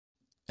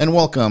And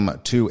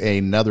welcome to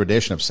another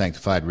edition of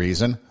Sanctified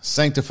Reason.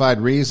 Sanctified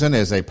Reason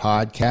is a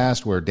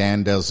podcast where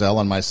Dan Delzell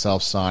and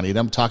myself, Son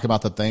Edom, talk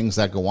about the things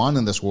that go on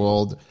in this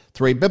world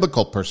through a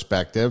biblical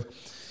perspective.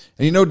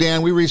 And you know,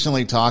 Dan, we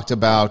recently talked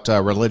about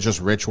religious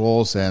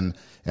rituals and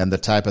the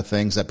type of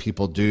things that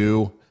people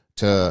do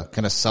to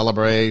kind of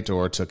celebrate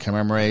or to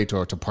commemorate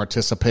or to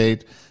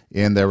participate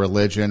in their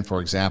religion.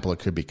 For example, it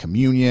could be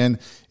communion,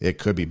 it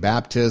could be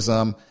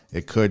baptism,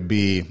 it could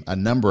be a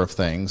number of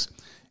things.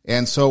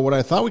 And so what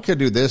I thought we could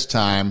do this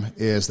time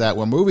is that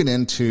we're moving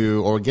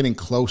into or getting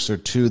closer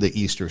to the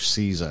Easter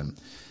season.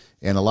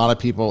 And a lot of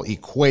people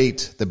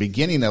equate the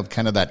beginning of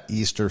kind of that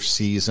Easter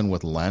season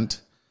with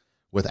Lent,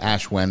 with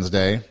Ash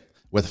Wednesday,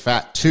 with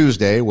Fat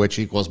Tuesday, which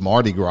equals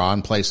Mardi Gras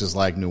in places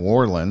like New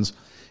Orleans.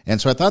 And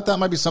so I thought that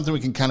might be something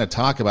we can kind of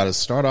talk about, is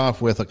start off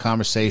with a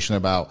conversation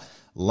about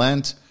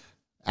Lent,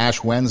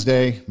 Ash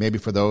Wednesday, maybe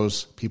for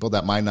those people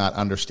that might not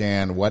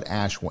understand what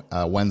Ash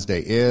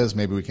Wednesday is,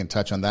 maybe we can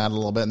touch on that a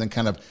little bit and then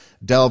kind of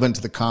delve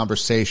into the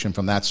conversation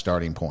from that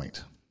starting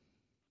point.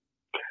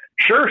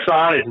 Sure,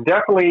 Son. It's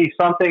definitely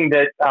something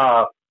that,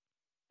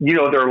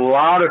 there are a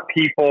lot of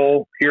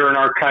people here in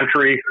our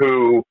country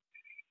who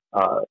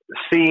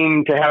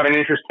seem to have an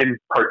interest in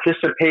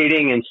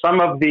participating in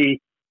some of the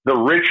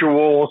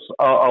rituals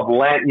of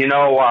Lent.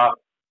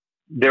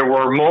 There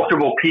were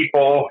multiple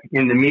people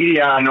in the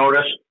media, I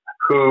noticed,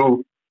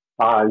 who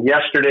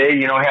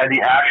yesterday, had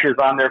the ashes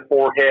on their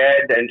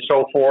forehead and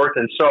so forth.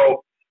 And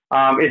so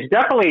it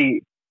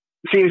definitely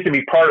seems to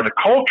be part of the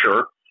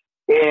culture.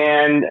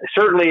 And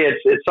certainly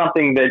it's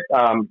something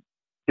that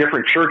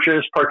different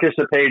churches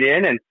participate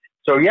in. And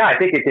so, I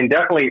think it can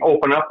definitely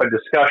open up a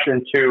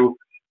discussion to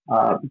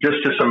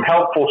some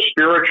helpful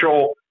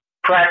spiritual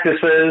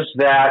practices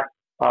that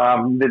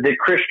the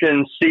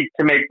Christians seek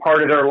to make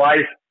part of their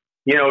life,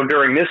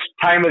 during this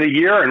time of the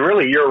year and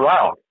really year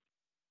round.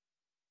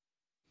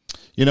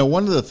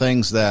 One of the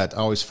things that I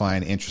always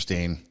find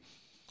interesting,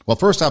 well,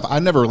 first off, I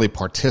never really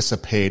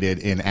participated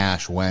in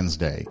Ash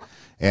Wednesday.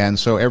 And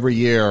so every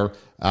year,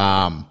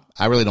 I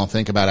really don't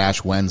think about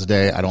Ash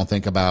Wednesday. I don't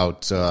think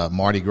about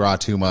Mardi Gras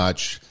too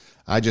much.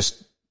 I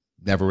just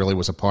never really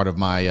was a part of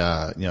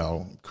my,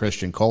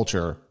 Christian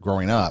culture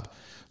growing up.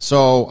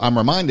 So I'm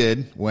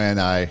reminded when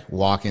I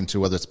walk into,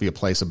 whether it's be a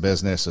place of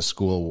business, a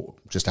school,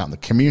 just out in the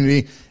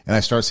community, and I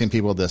start seeing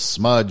people with this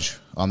smudge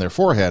on their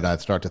forehead, I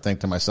start to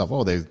think to myself,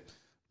 oh, they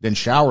didn't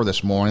shower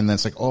this morning. Then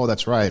it's like, oh,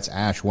 that's right, it's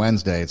Ash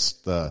Wednesday. It's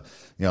the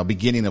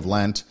beginning of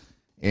Lent,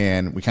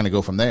 and we kind of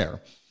go from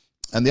there.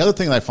 And the other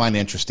thing that I find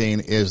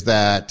interesting is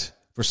that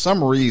for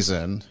some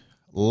reason,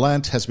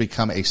 Lent has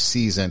become a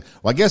season.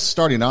 Well, I guess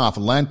starting off,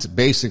 Lent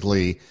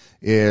basically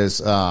is,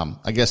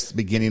 the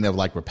beginning of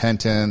like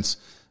repentance,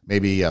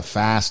 maybe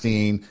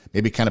fasting,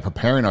 maybe kind of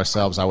preparing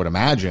ourselves, I would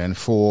imagine,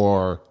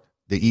 for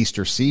the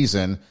Easter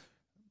season,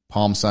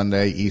 Palm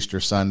Sunday,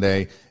 Easter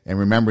Sunday, and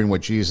remembering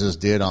what Jesus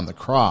did on the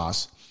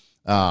cross.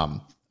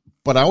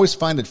 But I always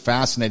find it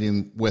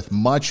fascinating with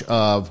much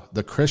of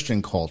the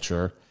Christian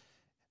culture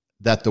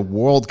that the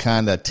world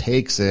kind of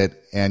takes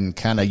it and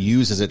kind of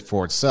uses it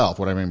for itself.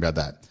 What do I mean by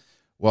that?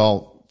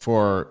 Well,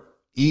 for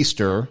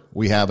Easter,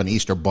 we have an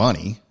Easter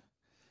bunny,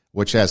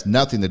 which has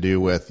nothing to do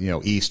with,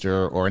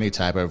 Easter or any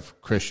type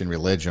of Christian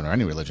religion or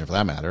any religion for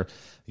that matter.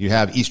 You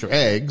have Easter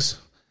eggs.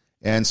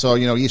 And so,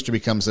 Easter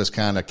becomes this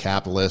kind of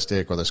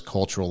capitalistic or this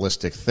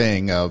culturalistic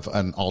thing of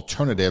an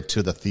alternative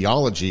to the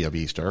theology of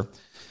Easter.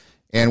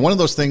 And one of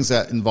those things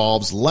that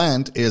involves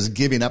Lent is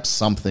giving up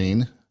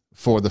something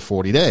for the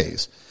 40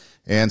 days.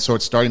 And so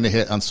it's starting to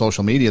hit on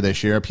social media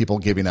this year, people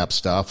giving up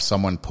stuff.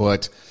 Someone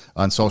put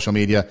on social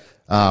media,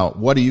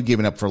 what are you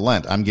giving up for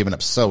Lent? I'm giving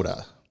up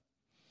soda.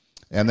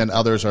 And then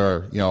others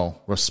are,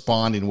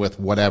 responding with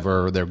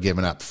whatever they're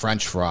giving up,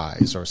 French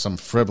fries or some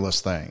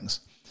frivolous things.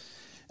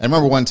 I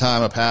remember one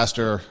time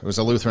it was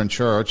a Lutheran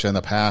church, and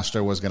the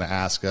pastor was going to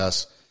ask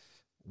us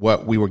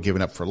what we were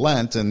giving up for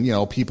Lent.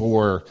 And, people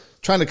were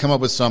trying to come up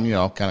with some,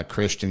 kind of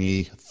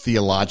Christian-y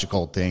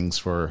theological things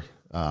for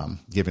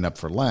giving up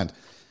for Lent.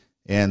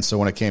 And so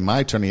when it came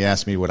my turn, he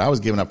asked me what I was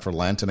giving up for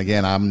Lent. And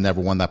again, I'm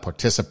never one that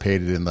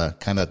participated in the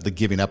kind of the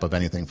giving up of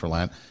anything for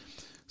Lent.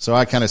 So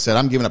I kind of said,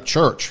 I'm giving up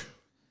church.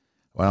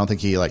 Well, I don't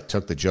think he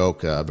took the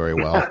joke very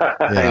well.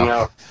 I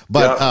know.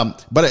 But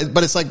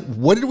it's like,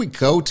 what did we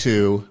go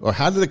to, or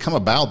how did it come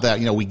about that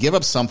we give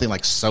up something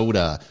like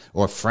soda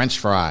or French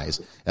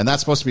fries, and that's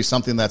supposed to be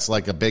something that's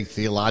like a big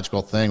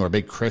theological thing or a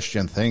big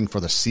Christian thing for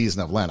the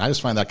season of Lent? I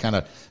just find that kind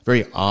of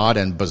very odd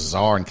and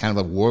bizarre and kind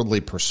of a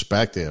worldly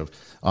perspective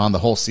on the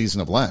whole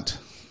season of Lent.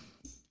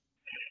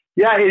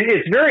 Yeah,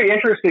 it's very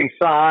interesting,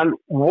 Son,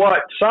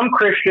 what some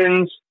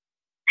Christians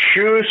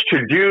choose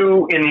to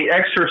do in the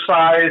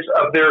exercise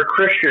of their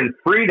Christian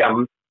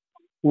freedom.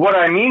 What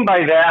I mean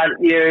by that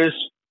is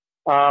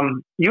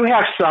you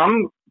have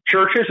some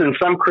churches and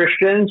some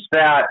Christians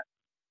that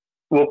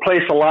will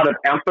place a lot of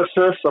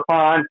emphasis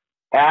upon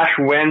Ash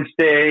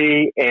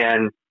Wednesday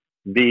and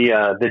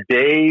the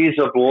days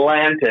of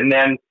Lent, and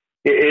then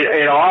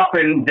it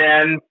often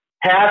then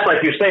has,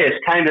 like you say,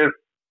 it's kind of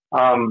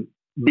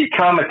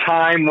become a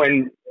time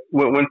when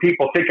when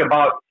people think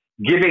about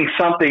giving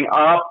something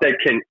up that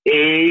can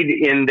aid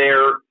in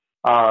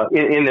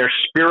their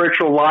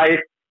spiritual life.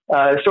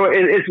 So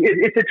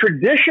it's a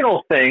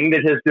traditional thing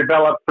that has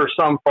developed for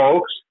some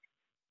folks.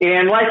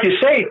 And like you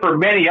say, for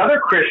many other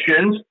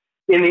Christians,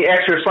 in the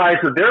exercise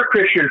of their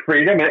Christian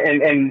freedom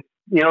and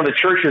the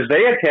churches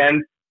they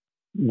attend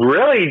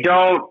really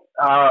don't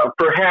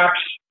perhaps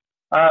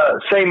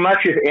say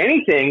much, if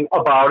anything,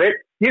 about it.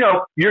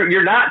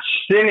 You're not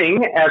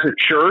sinning as a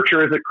church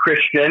or as a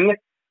Christian,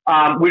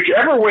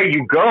 whichever way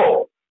you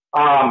go.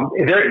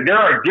 There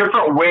are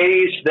different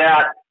ways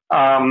that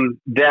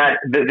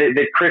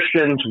the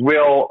Christians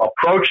will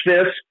approach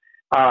this.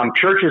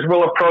 Churches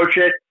will approach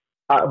it,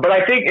 but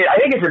I think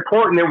it's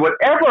important that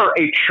whatever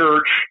a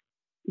church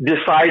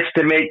decides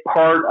to make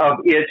part of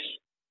its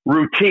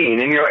routine,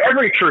 and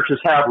every churches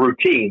have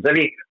routines. I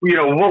mean,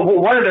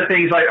 one of the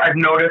things I've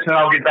noticed, and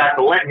I'll get back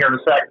to Lent here in a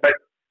sec, but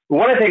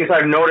one of the things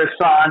I've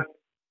noticed on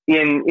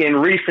in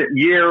recent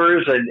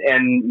years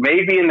and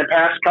maybe in the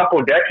past couple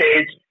of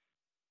decades,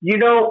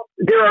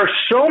 there are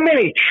so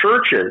many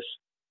churches,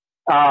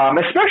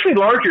 especially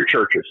larger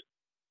churches,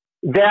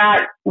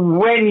 that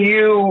when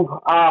you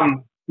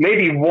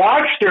maybe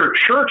watch their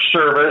church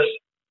service,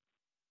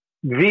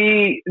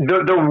 the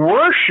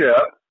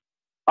worship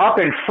up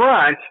in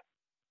front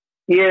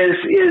is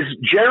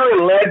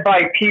generally led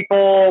by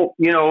people,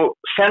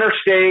 center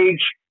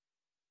stage,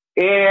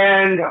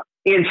 and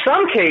in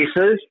some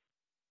cases,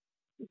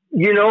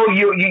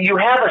 you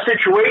have a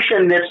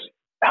situation that's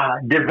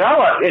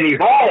developed and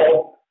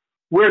evolved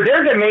where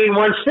they're the main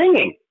ones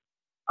singing.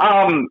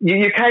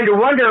 You kind of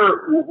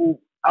wonder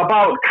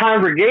about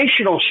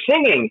congregational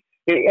singing,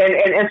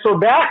 and so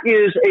that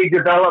is a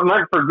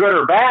development, for good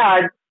or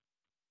bad,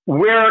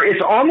 where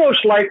it's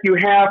almost like you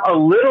have a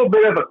little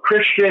bit of a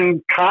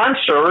Christian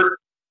concert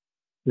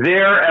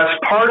there as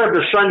part of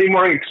the Sunday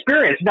morning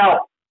experience.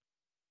 Now,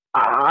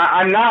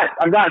 I'm not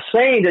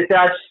saying that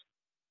that's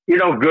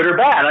good or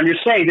bad. I'm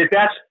just saying that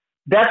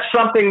that's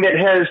something that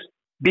has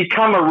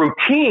become a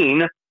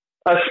routine,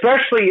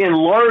 especially in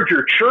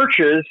larger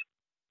churches.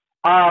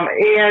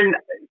 And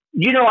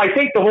I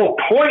think the whole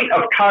point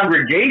of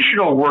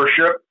congregational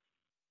worship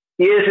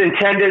is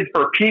intended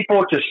for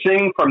people to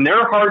sing from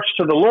their hearts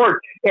to the Lord.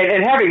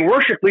 And having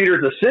worship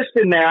leaders assist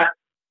in that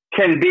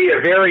can be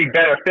a very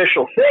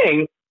beneficial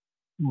thing.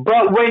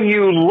 But when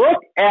you look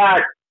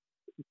at,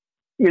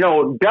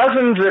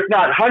 dozens, if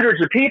not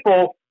hundreds of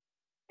people,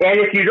 and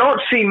if you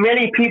don't see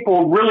many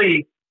people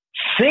really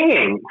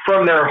singing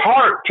from their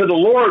heart to the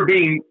Lord,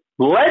 being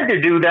led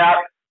to do that,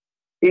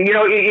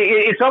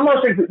 it's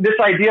almost like this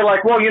idea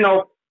like, well,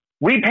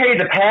 we pay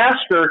the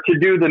pastor to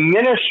do the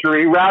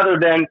ministry rather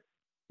than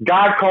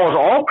God calls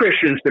all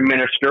Christians to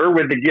minister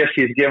with the gifts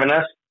he's given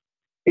us.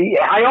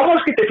 I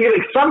almost get the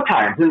feeling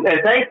sometimes,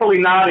 and thankfully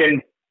not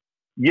in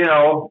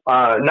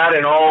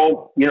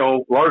all,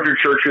 larger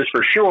churches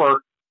for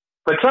sure,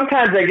 but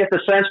sometimes I get the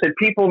sense that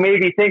people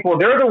maybe think, well,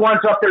 they're the ones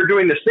up there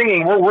doing the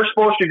singing. We're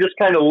supposed to just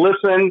kind of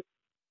listen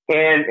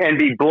and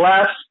be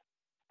blessed.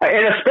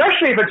 And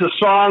especially if it's a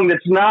song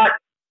that's not,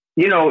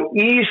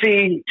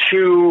 easy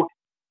to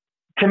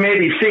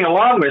maybe sing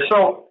along with.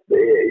 So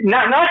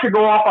not to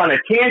go off on a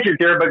tangent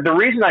there, but the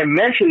reason I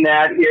mention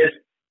that is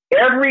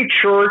every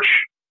church,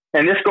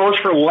 and this goes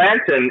for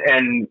Lent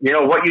and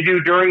what you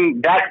do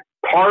during that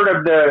part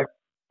of the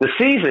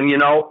season,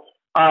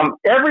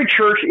 every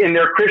church in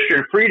their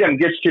Christian freedom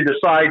gets to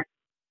decide,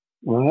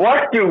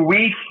 what do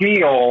we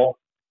feel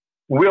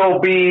will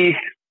be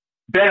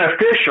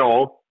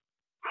beneficial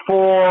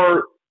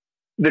for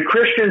the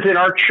Christians in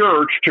our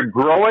church to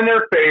grow in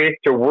their faith,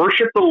 to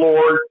worship the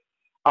Lord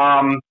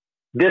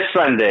this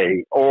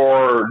Sunday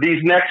or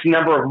these next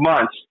number of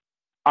months.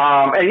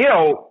 And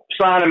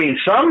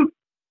Son,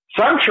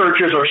 some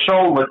churches are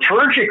so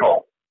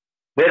liturgical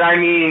that,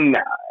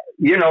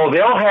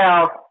 they'll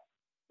have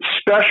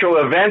special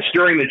events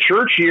during the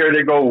church year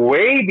that go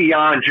way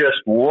beyond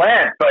just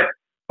Lent, but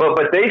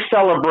they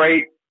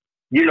celebrate,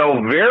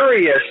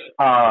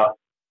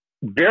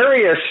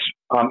 various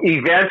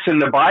events in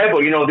the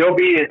Bible. There'll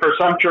be, for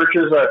some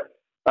churches,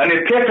 an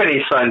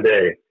Epiphany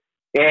Sunday,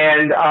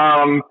 and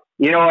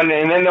and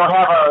then they'll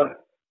have a,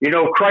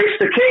 Christ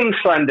the King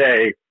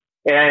Sunday,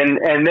 and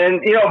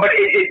then, but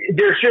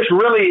there's just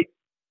really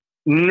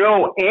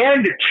no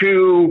end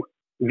to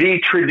the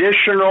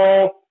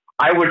traditional,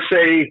 I would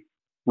say,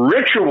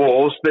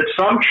 rituals that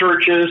some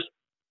churches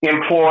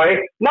employ.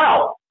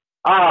 Now,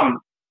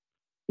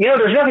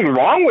 there's nothing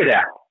wrong with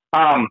that.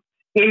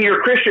 In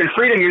your Christian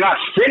freedom, you're not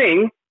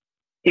sinning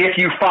if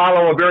you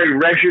follow a very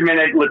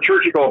regimented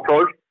liturgical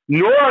approach,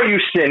 nor are you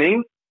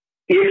sinning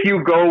if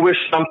you go with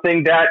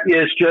something that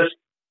is just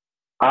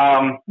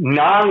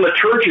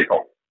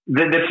non-liturgical,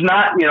 that's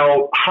not,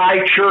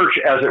 high church,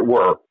 as it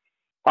were.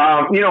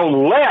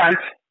 Lent,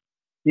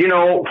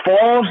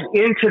 falls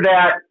into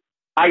that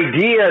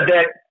idea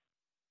that,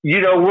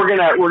 we're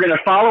gonna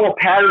follow a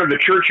pattern of the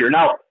church here.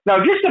 Now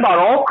just about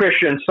all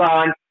Christians,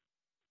 Son,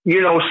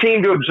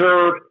 seem to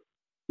observe,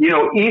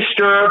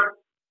 Easter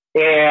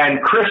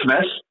and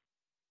Christmas.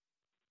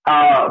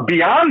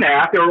 beyond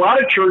that, there are a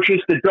lot of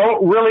churches that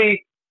don't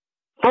really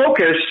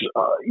focus,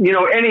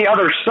 any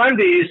other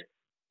Sundays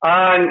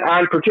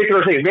on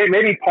particular things.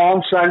 Maybe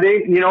Palm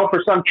Sunday,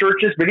 for some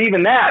churches, but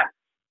even that,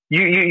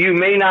 you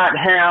may not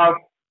have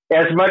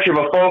as much of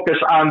a focus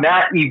on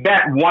that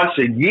event once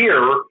a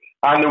year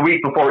on the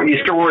week before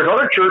Easter, whereas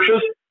other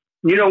churches,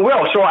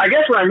 will. So I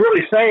guess what I'm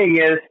really saying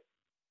is,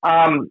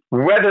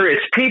 whether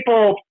it's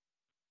people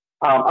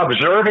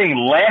observing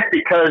Lent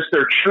because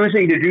they're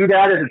choosing to do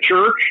that as a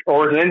church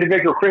or as an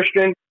individual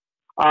Christian,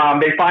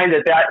 they find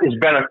that is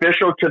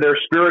beneficial to their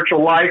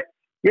spiritual life.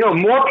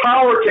 More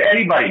power to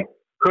anybody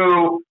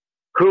who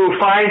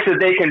finds that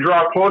they can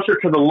draw closer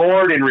to the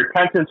Lord in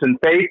repentance and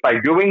faith by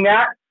doing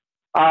that.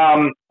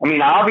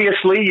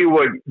 Obviously, you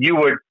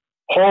would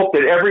hope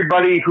that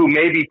everybody who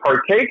maybe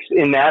participates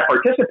in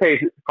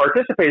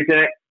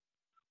it,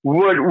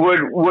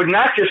 would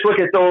not just look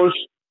at those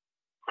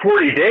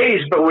 40 days,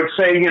 but would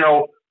say,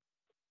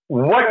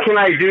 what can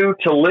I do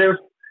to live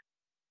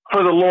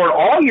for the Lord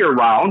all year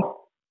round?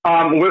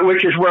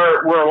 Which is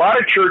where a lot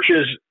of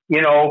churches,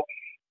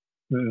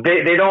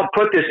 they don't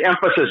put this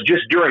emphasis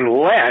just during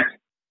Lent.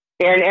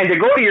 And to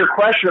go to your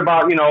question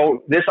about,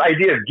 this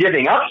idea of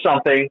giving up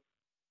something,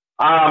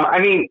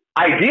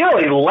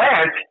 ideally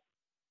Lent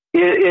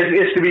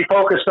is to be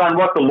focused on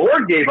what the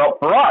Lord gave up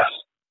for us.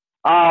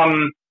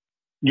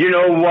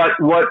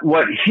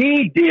 What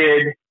he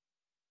did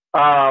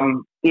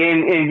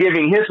in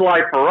giving his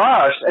life for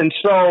us. And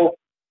so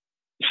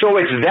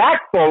it's that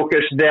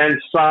focus then,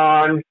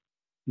 son,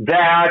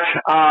 that,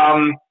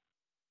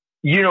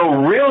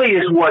 really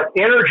is what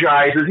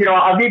energizes.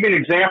 I'll give you an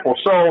example.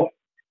 So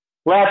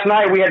last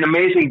night we had an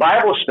amazing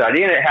Bible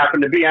study, and it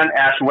happened to be on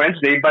Ash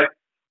Wednesday, but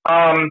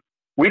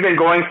we've been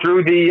going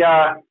through the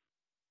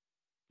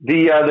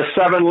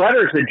 7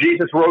 letters that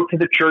Jesus wrote to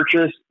the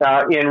churches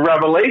in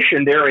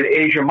Revelation there in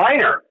Asia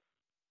Minor,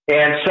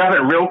 and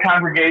 7 real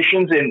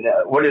congregations in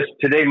what is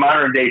today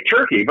modern-day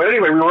Turkey. But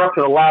anyway, we were up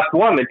to the last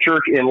one, the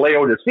church in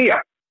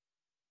Laodicea.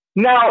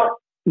 Now,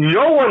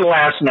 no one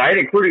last night,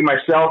 including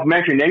myself,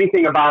 mentioned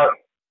anything about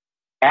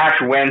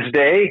Ash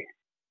Wednesday.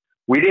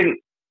 We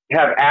didn't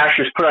have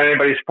ashes put on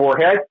anybody's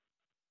forehead.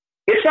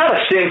 It's not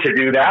a sin to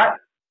do that.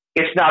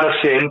 It's not a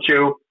sin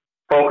to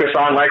focus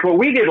on like what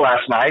we did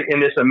last night in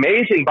this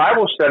amazing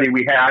Bible study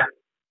we had,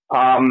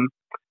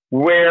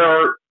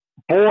 where,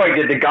 boy,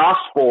 did the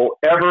gospel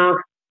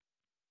ever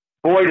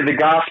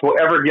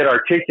get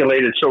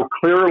articulated so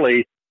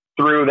clearly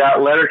through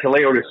that letter to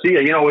Laodicea.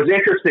 It was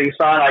interesting,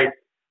 son.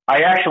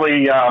 I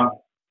actually,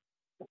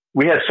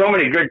 we had so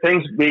many good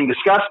things being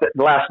discussed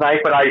last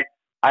night, but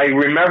I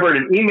remembered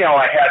an email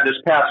I had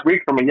this past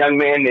week from a young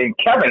man named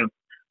Kevin,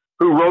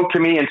 who wrote to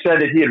me and said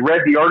that he had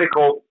read the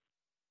article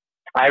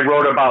I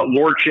wrote about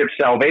Lordship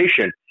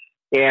Salvation.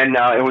 And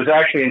it was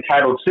actually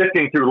entitled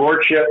Sifting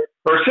Lordship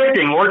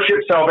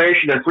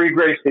Salvation and Free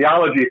Grace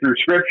Theology Through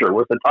Scripture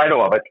was the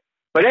title of it.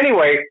 But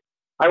anyway,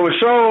 I was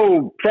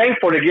so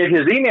thankful to get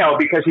his email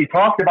because he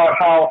talked about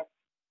how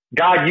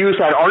God used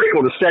that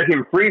article to set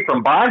him free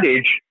from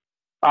bondage.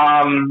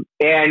 And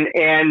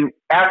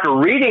after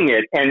reading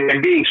it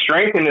and being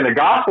strengthened in the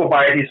gospel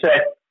by it, he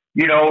said,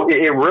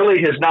 it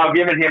really has now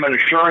given him an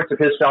assurance of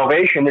his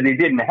salvation that he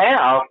didn't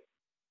have,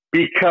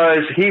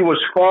 because he was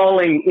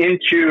falling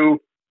into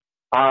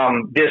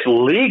this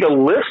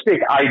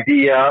legalistic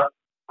idea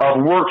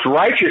of works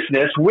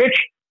righteousness, which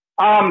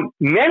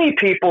many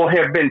people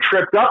have been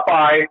tripped up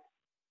by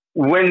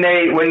when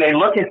they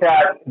look at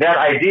that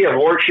idea of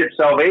lordship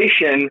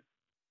salvation,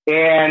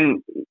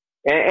 and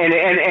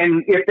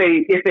if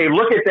they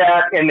look at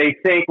that and they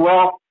think,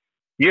 well,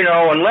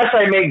 unless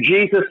I make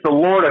Jesus the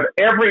Lord of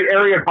every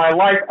area of my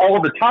life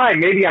all the time,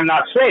 maybe I'm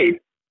not saved,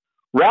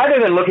 rather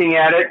than looking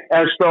at it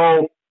as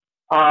though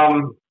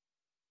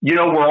we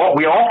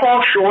all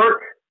fall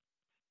short,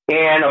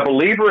 and a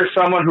believer is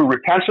someone who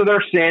repents of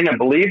their sin and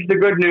believes the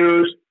good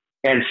news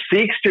and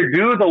seeks to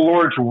do the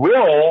Lord's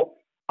will.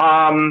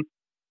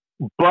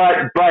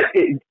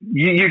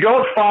 You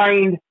don't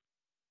find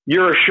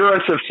your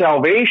assurance of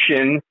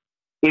salvation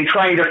in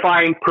trying to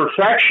find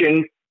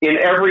perfection in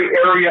every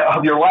area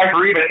of your life,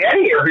 or even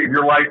any area of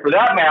your life for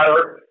that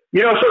matter.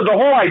 So the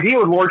whole idea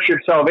with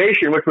Lordship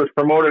Salvation, which was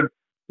promoted,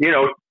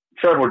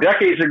 several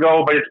decades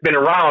ago, but it's been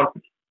around,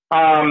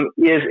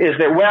 is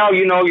that, well,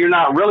 you're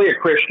not really a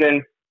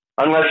Christian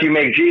unless you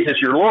make Jesus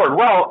your Lord.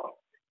 Well,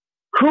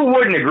 who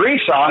wouldn't agree,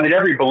 son, that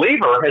every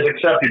believer has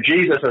accepted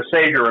Jesus as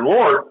Savior and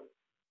Lord?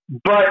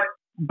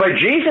 But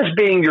Jesus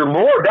being your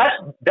Lord,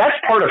 that's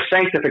part of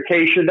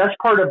sanctification. That's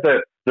part of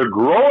the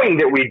growing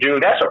that we do.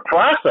 That's a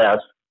process.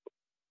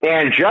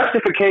 And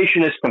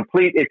justification is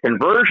complete at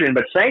conversion,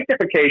 but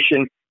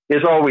sanctification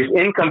is always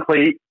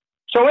incomplete.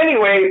 So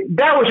anyway,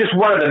 that was just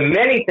one of the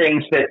many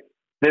things that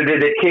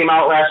came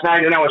out last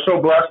night, and I was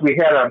so blessed. We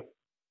had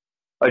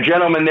a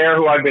gentleman there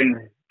who I've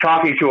been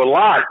talking to a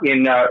lot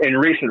in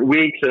recent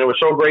weeks, and it was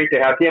so great to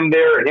have him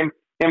there and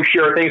him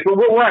share things. But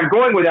where I'm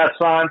going with that,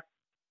 son,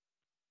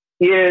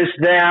 is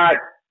that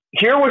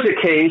here was a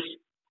case.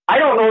 I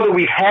don't know that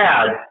we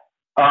had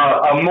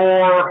a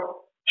more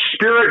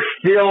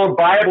spirit-filled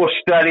Bible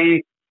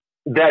study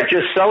that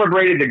just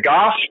celebrated the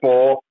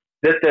gospel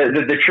that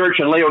the church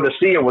in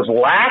Laodicea was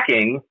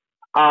lacking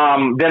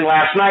than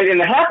last night, and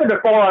it happened to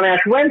fall on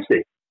Ash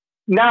Wednesday.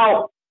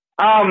 Now,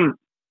 for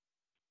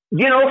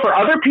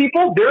other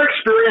people, their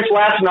experience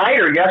last night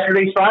or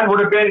yesterday's time would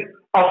have been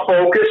a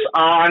focus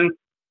on,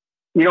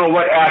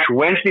 what Ash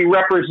Wednesday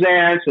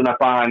represents and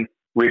upon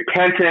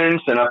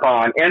repentance and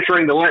upon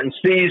entering the Lenten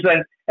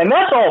season. And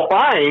that's all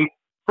fine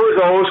for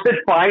those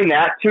that find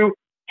that to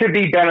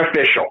be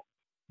beneficial.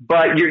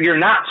 But you're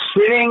not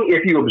sinning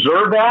if you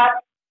observe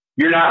that.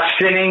 You're not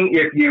sinning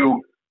if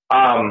you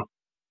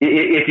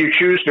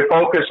choose to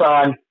focus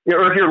on,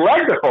 or if you're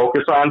led to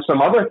focus on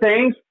some other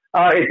things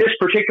at this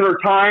particular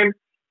time.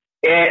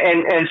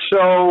 And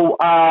so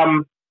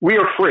we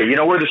are free.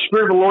 Where the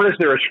Spirit of the Lord is,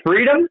 there is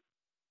freedom.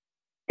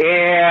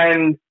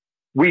 And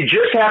we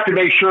just have to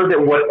make sure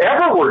that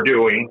whatever we're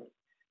doing,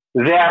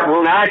 that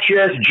we're not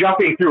just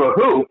jumping through a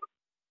hoop.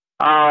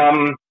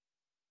 And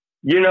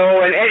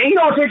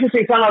it's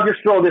interesting, son, I'll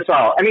just throw this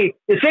out. I mean,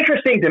 it's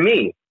interesting to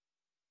me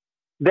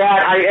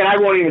that I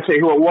won't even say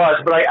who it was,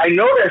 but I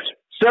noticed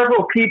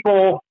several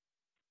people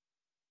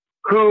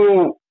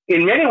who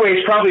in many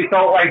ways probably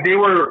felt like they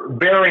were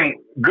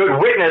bearing good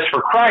witness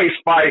for Christ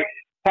by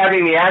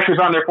having the ashes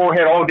on their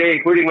forehead all day,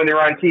 including when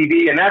they're on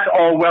TV, and that's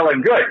all well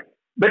and good.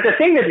 But the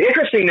thing that's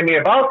interesting to me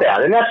about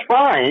that, and that's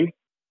fine,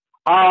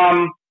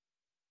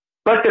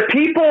 but the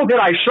people that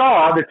I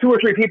saw, the 2 or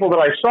 3 people that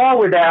I saw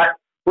with that,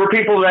 were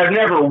people that have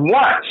never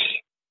once,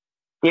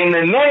 in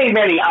the many,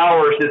 many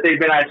hours that they've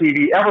been on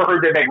TV, ever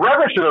heard them make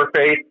reference to their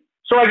faith.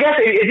 So I guess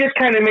it just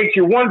kind of makes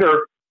you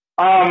wonder,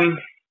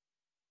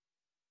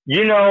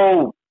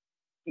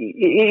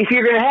 if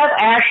you're going to have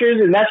ashes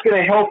and that's going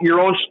to help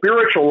your own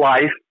spiritual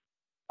life,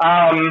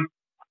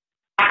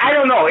 I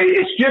don't know.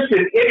 It's just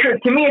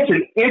to me, it's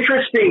an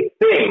interesting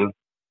thing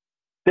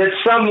that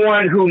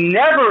someone who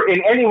never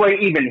in any way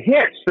even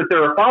hints that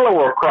they're a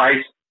follower of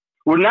Christ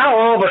would now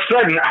all of a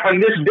sudden on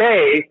this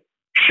day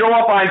show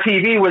up on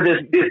TV with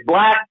this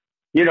black,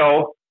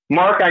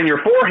 mark on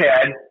your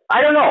forehead.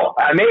 I don't know.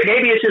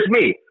 Maybe it's just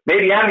me.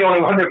 Maybe I'm the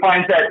only one that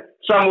finds that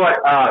somewhat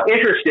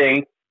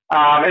interesting.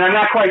 And I'm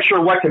not quite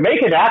sure what to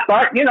make of that,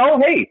 but,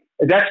 hey,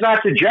 that's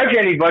not to judge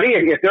anybody.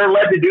 If they're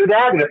led to do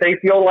that, and if they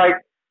feel like,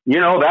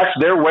 that's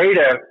their way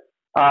to,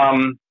 but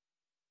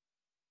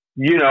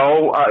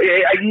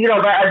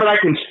I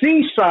can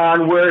see,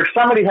 son, where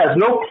somebody has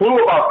no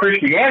clue about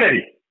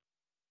Christianity.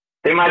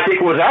 They might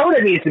think, well, is that what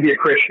it means to be a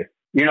Christian?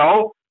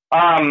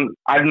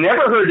 I've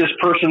never heard this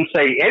person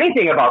say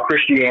anything about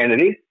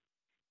Christianity.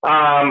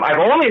 I've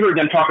only heard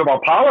them talk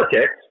about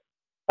politics.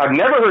 I've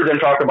never heard them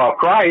talk about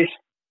Christ.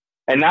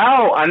 And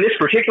now, on this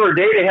particular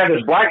day, they have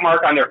this black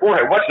mark on their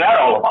forehead. What's that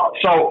all about?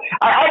 So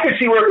I could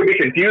see where it could be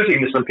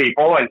confusing to some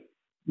people. And,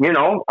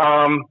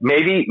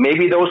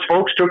 maybe those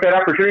folks took that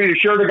opportunity to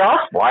share the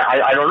gospel.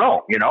 I don't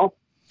know,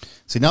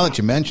 See, now that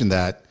you mentioned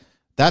that,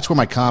 that's where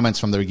my comments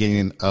from the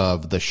beginning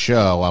of the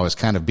show, I was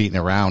kind of beating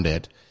around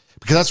it.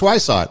 Because that's why I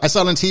saw it. I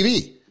saw it on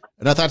TV.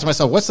 And I thought to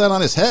myself, what's that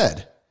on his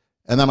head?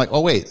 And I'm like,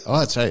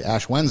 that's right,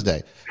 Ash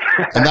Wednesday.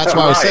 And that's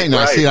why I was saying,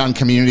 I see it on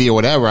Community or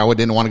whatever. I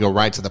didn't want to go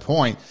right to the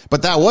point.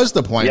 But that was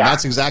the point. Yeah.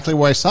 That's exactly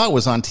where I saw it,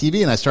 was on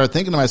TV. And I started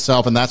thinking to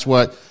myself, and that's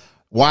why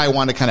I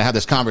wanted to kind of have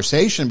this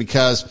conversation,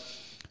 because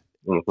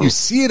you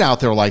see it out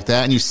there like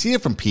that, and you see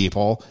it from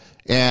people.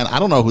 And I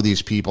don't know who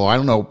these people are. I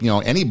don't know,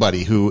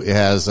 anybody who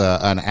has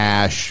an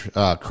ash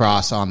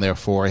cross on their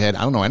forehead.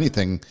 I don't know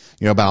anything,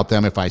 about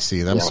them if I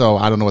see them. Yeah. So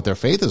I don't know what their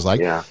faith is like.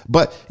 Yeah.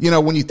 But,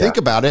 when you think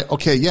about it,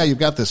 okay, yeah, you've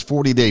got this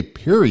 40-day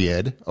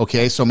period.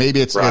 Okay. So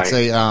maybe it's I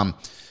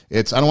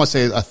don't want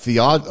to say a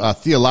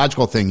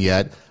theological thing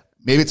yet.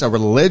 Maybe it's a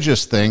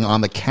religious thing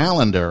on the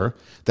calendar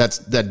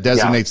that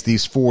designates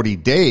these 40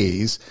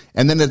 days.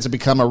 And then it's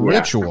become a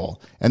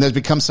ritual, and there's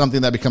become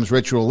something that becomes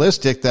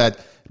ritualistic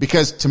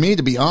because to me,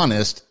 to be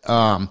honest,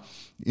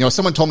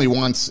 someone told me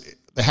once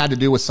it had to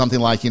do with something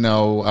like,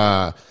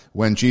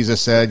 when Jesus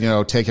said,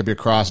 take up your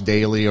cross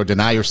daily, or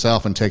deny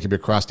yourself and take up your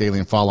cross daily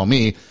and follow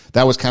me.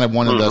 That was kind of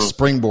one of the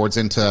springboards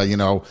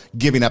into,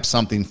 giving up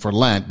something for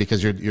Lent,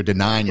 because you're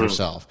denying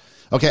yourself.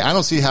 Okay. I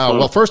don't see how,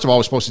 well, first of all,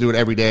 we're supposed to do it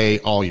every day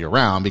all year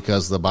round,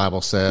 because the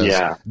Bible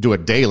says do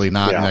it daily,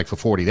 not like for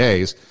 40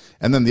 days.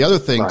 And then the other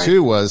thing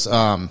too was,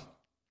 I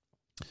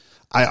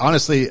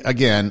honestly,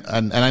 again,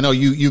 and I know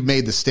you've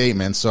made the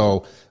statement,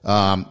 so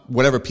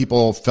whatever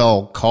people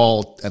felt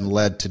called and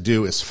led to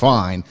do is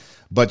fine.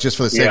 But just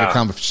for the sake of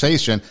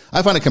conversation,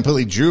 I find it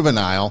completely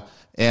juvenile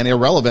and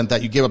irrelevant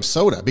that you give up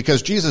soda,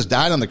 because Jesus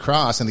died on the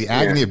cross, and the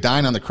agony of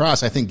dying on the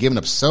cross, I think giving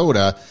up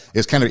soda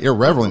is kind of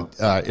irreverent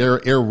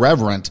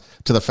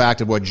to the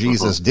fact of what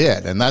Jesus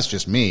did. And that's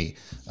just me.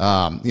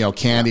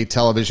 Candy,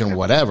 television,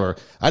 whatever.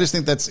 I just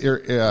think that's,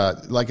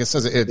 like it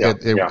says,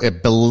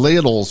 it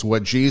belittles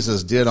what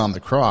Jesus did on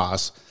the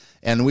cross.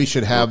 And we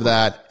should have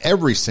that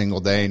every single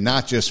day,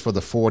 not just for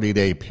the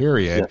 40-day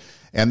period.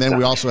 And then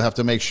we also have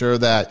to make sure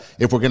that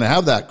if we're going to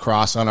have that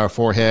cross on our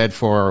forehead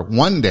for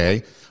one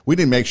day, we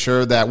need to make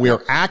sure that we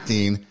are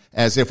acting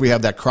as if we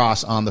have that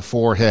cross on the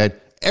forehead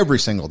every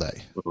single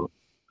day.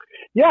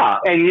 Yeah.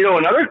 And,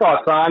 another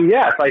thought, Son,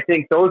 yes, I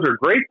think those are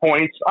great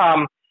points.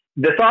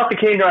 The thought that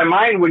came to my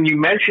mind when you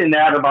mentioned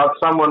that about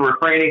someone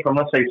refraining from,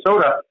 let's say,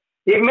 soda,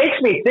 it makes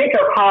me think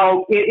of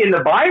how in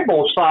the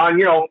Bible, Son,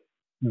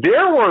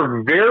 there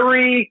were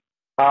very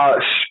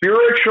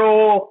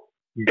spiritual,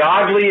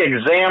 godly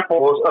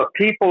examples of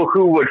people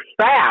who would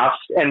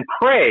fast and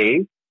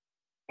pray.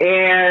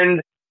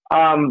 And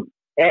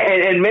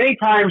many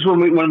times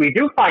when we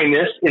do find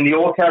this in the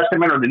Old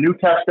Testament or the New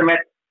Testament,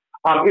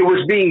 it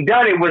was being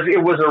done. It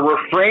was a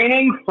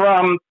refraining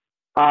from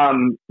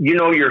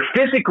your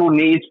physical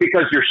needs,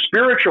 because your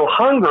spiritual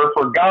hunger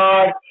for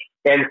God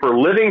and for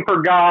living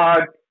for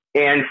God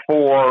and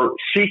for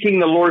seeking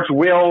the Lord's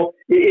will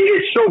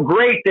is so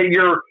great that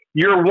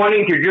you're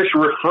wanting to just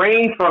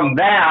refrain from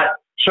that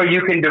so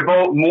you can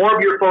devote more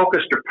of your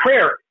focus to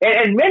prayer.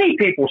 And many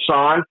people,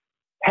 Son,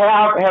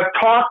 have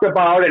talked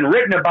about and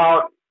written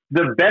about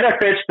the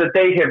benefits that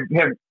they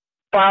have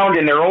found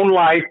in their own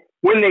life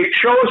when they've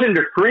chosen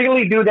to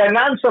freely do that,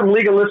 not in some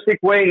legalistic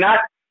way, not,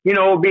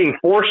 being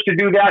forced to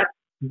do that.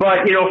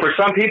 But, for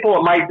some people,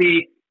 it might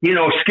be,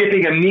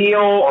 skipping a meal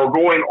or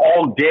going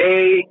all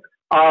day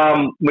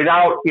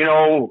without,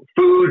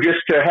 food, just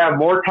to have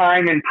more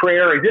time in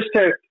prayer and just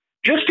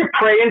to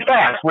pray and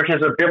fast, which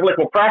is a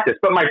biblical practice.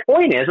 But my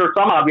point is, or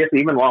some obviously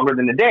even longer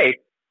than a day,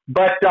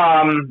 but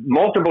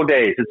multiple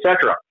days,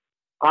 etc.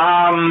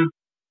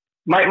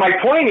 My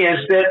point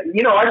is that,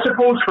 I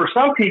suppose for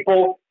some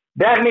people,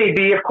 that may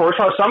be, of course,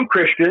 how some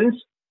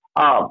Christians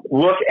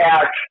look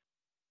at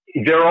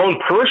their own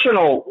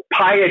personal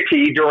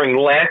piety during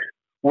Lent,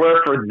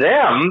 where for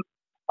them,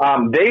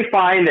 they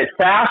find that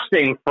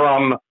fasting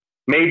from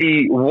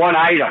maybe one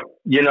item,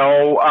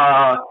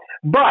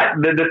 but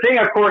the thing,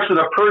 of course, that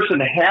a person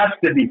has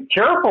to be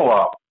careful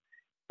of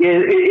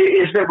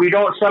is that we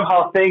don't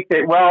somehow think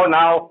that, well,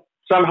 now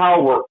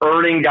somehow we're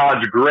earning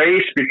God's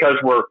grace because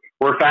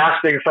we're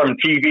fasting from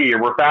TV,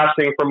 or we're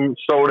fasting from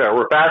soda, or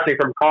we're fasting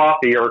from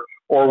coffee, or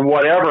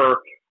whatever.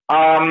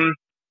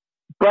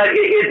 But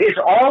it's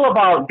all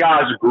about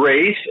God's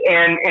grace.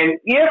 And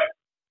if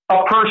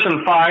a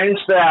person finds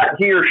that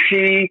he or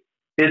she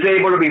is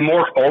able to be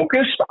more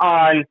focused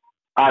on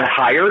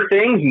higher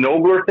things,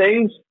 nobler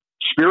things,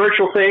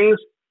 spiritual things,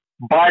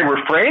 by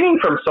refraining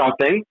from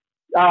something,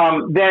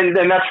 then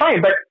that's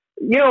fine. But,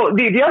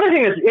 the other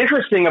thing that's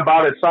interesting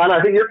about it, Son,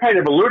 I think you're kind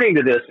of alluding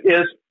to this,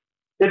 is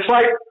it's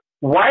like,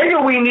 why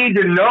do we need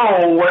to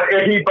know what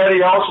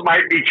anybody else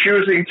might be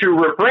choosing to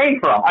refrain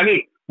from? I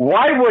mean,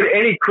 why would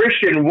any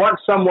Christian want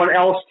someone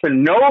else to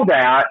know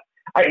that?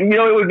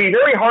 It would be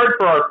very hard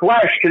for our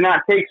flesh to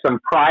not take some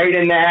pride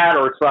in that,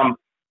 or some,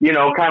 kind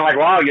of like,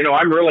 wow,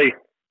 I'm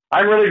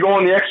really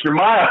going the extra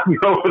mile,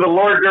 for the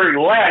Lord during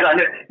Lent.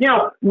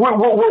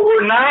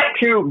 We're not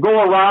to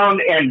go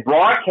around and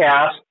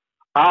broadcast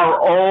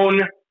our own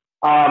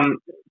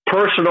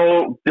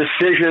personal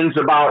decisions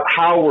about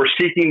how we're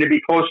seeking to be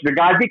closer to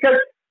God, because,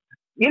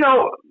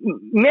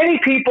 many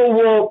people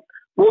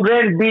will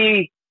then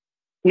be,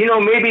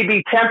 maybe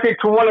be tempted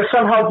to want to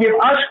somehow give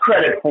us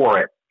credit for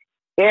it.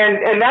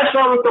 And that's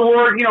not what the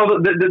Lord,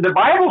 the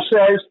Bible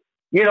says,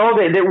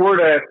 that we're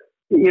to,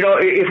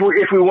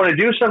 if we want to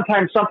do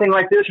sometimes something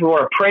like this, we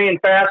want to pray and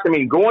fast. I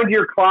mean, go into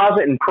your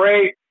closet and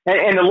pray.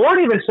 And the Lord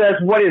even says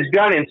what is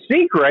done in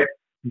secret,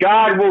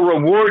 God will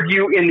reward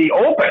you in the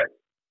open.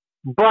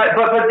 But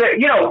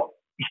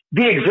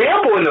the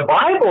example in the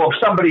Bible of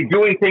somebody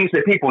doing things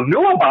that people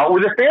knew about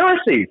were the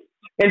Pharisees.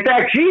 In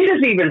fact,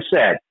 Jesus even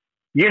said,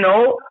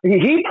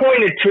 he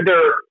pointed to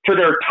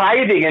their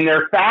tithing and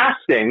their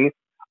fasting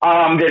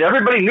that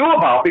everybody knew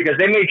about, because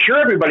they made sure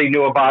everybody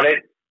knew about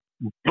it,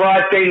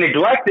 but they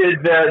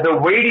neglected the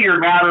weightier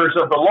matters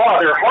of the law.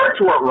 Their hearts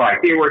weren't right.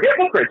 They were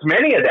hypocrites,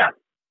 many of them.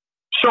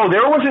 So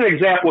there was an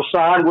example,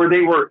 Son, where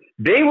they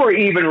were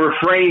even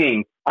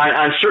refraining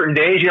on certain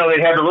days.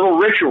 They'd have a little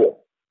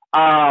ritual,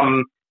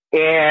 and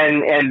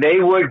they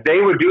would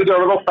do their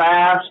little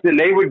fast, and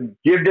they would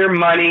give their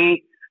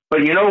money.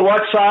 But you know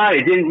what, Son?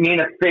 It didn't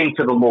mean a thing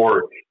to the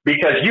Lord,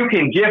 because you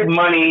can give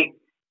money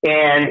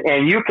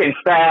and you can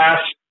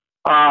fast,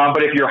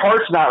 but if your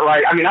heart's not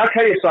right, I mean, I'll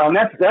tell you, Son,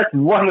 that's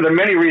one of the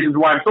many reasons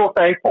why I'm so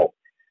thankful.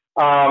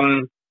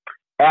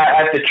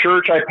 At the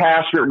church I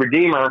pastor at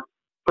Redeemer,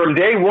 from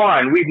day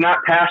one, we've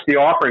not passed the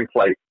offering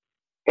plate.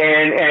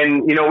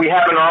 And we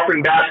have an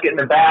offering basket in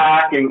the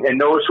back, and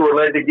those who are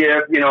led to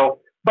give,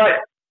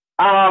 but,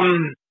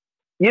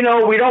 we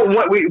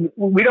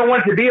don't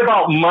want it to be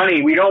about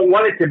money. We don't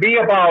want it to be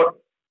about,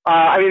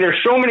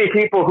 there's so many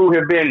people who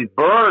have been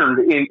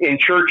burned in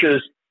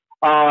churches.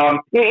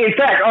 In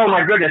fact, oh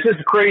my goodness, this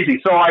is crazy.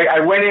 So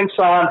I went in,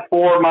 Son,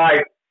 for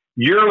my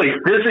yearly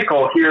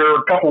physical here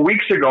a couple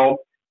weeks ago,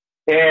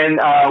 and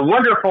a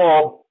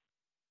wonderful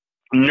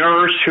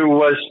nurse who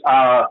was,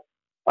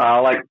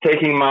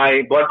 taking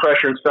my blood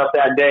pressure and stuff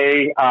that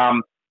day,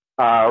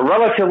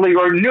 relatively,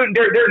 or new,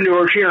 they're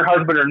newer. She and her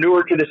husband are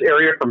newer to this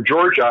area from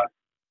Georgia.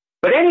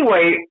 But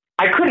anyway,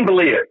 I couldn't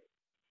believe it.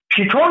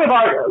 She told me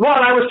about, and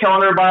I was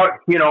telling her about,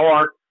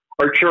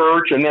 our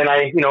church, and then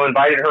I,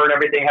 invited her and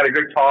everything, had a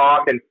good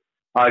talk, and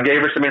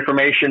gave her some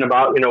information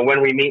about,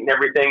 when we meet and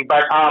everything.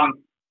 But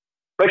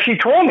she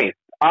told me,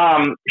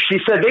 she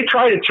said they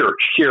tried a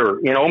church here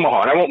in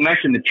Omaha, and I won't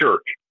mention the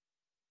church.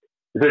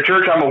 It's a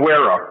church I'm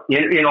aware of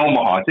in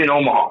Omaha. It's in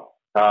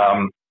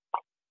Omaha,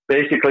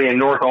 basically in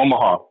North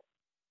Omaha.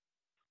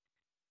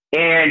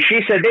 And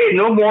she said they had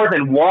no more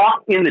than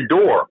walked in the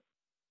door,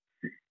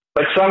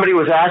 but somebody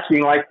was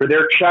asking like for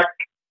their check,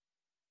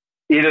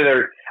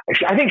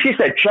 I think she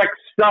said check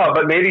stub,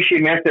 but maybe she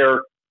meant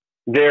their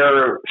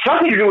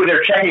something to do with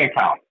their checking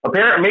account.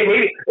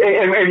 Apparently,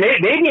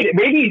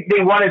 maybe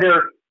they wanted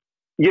their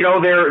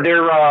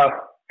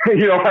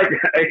like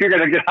if you're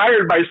going to get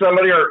hired by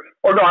somebody, or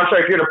no, I'm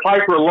sorry, if you're going to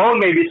apply for a loan,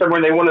 maybe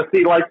somewhere they want to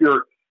see like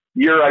your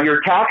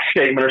tax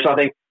statement or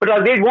something.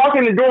 But they'd walk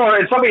in the door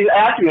and somebody's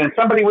asking them,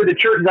 somebody with the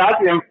church is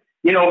asking them,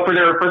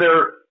 for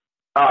their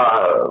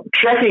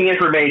checking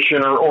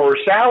information or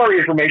salary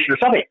information or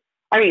something.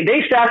 I mean,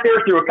 they sat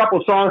there through a couple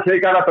of songs, they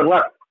got up and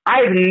left.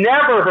 I've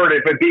never heard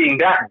of it being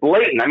that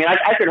blatant. I mean,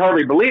 I could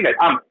hardly believe it.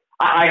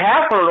 I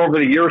have heard over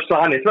the years,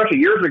 son, especially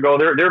years ago,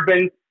 there have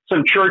been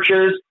some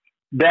churches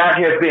that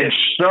have been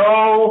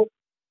so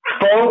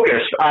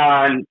focused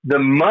on the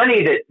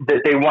money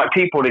that they want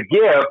people to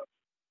give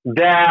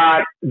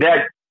that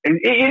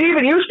it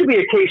even used to be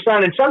a case,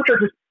 son, in some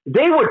churches,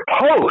 they would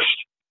post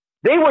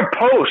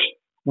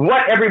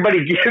what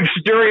everybody gives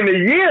during the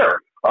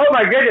year. Oh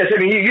my goodness. I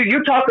mean,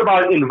 you talk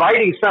about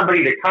inviting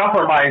somebody to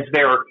compromise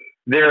their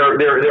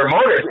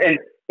motives.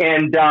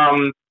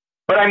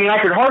 But I mean,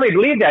 I could hardly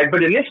believe that.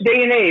 But in this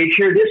day and age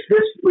here,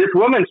 this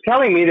woman's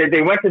telling me that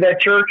they went to that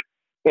church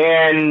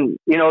and,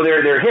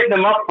 they're hitting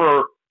them up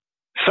for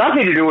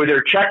something to do with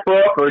their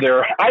checkbook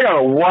or I don't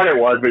know what it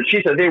was, but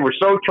she said they were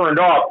so turned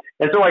off.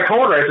 And so I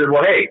told her, I said,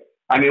 well, hey,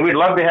 I mean, we'd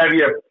love to have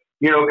you,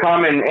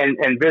 come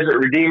and visit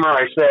Redeemer.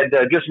 I said,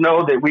 just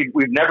know that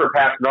we've never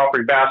passed an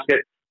offering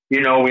basket.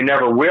 We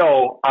never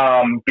will,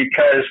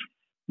 because,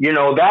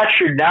 that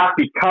should not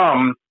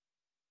become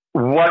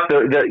what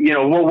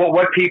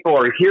what people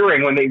are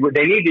hearing when they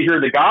need to hear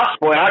the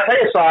gospel. And I tell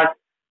you, son,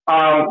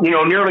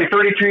 nearly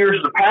 32 years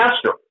as a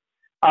pastor,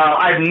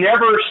 I've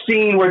never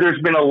seen where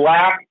there's been a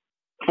lack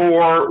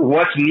for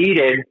what's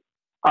needed.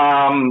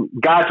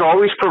 God's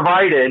always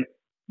provided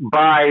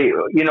by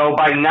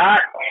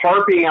not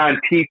harping on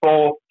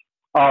people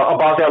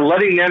about that,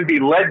 letting them be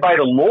led by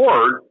the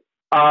Lord,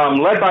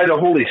 led by the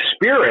Holy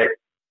Spirit.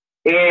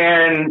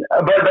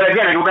 But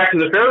again, I go back to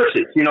the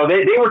Pharisees.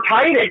 They were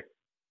tithing,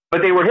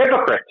 but they were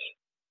hypocrites.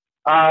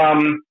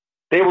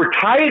 They were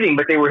tithing,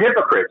 but they were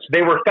hypocrites.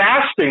 They were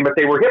fasting, but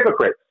they were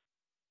hypocrites.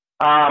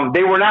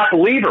 They were not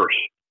believers.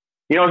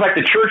 It's like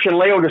the church in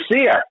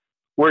Laodicea,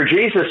 where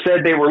Jesus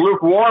said they were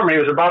lukewarm and he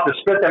was about to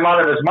spit them out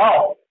of his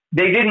mouth.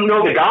 They didn't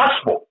know the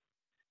gospel.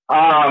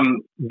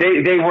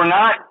 They were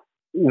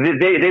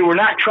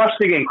not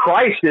trusting in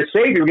Christ as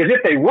Savior, because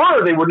if they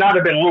were, they would not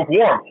have been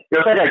lukewarm.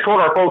 It's like I told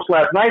our folks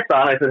last night,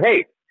 son, I said,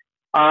 hey,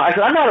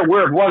 I'm not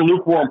aware of one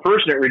lukewarm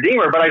person at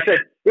Redeemer, but I said,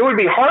 it would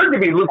be hard to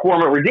be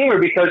lukewarm at Redeemer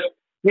because,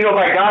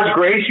 by God's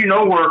grace,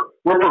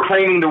 we're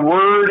proclaiming the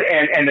word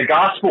and the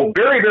gospel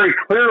very, very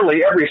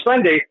clearly every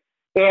Sunday.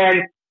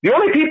 And the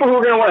only people who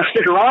are going to want to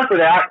stick around for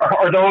that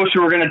are those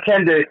who are going to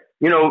tend to,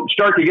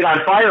 start to get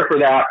on fire for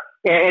that.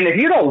 And if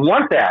you don't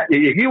want that,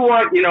 if you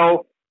want,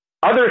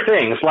 other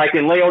things like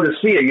in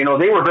Laodicea,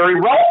 they were very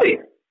wealthy.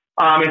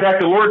 In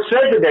fact, the Lord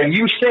said to them,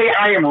 you say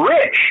I am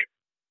rich,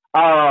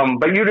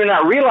 but you do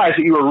not realize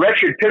that you are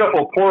wretched,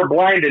 pitiful, poor,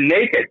 blind, and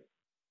naked.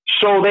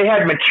 So they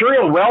had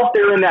material wealth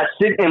there in that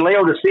city in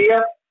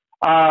Laodicea.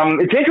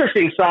 It's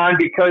interesting, son,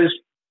 because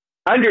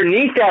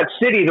underneath that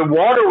city, the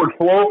water would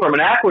flow from an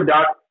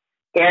aqueduct,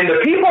 and the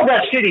people of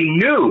that city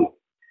knew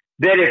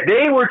that if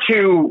they were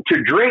to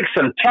drink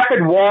some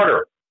tepid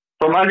water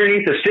from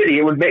underneath the city,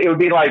 it would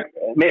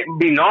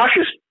be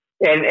nauseous,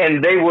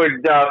 and they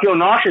would feel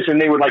nauseous, and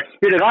they would like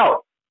spit it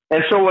out.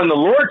 And so when the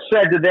Lord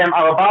said to them,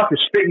 I'm about to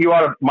spit you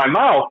out of my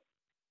mouth,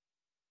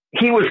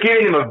 he was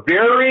giving them a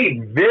very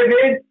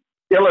vivid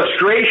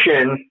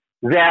illustration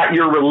that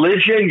your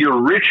religion,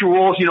 your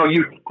rituals,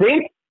 you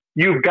think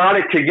you've got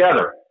it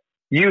together.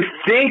 You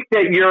think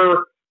that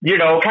you're,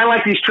 kind of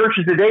like these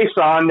churches today,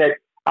 son, that,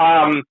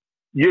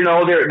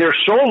 they're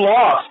so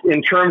lost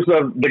in terms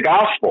of the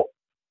gospel.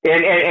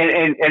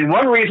 And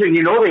one reason,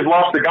 they've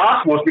lost the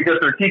gospel is because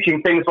they're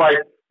teaching things like,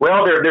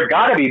 well, there've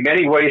got to be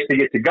many ways to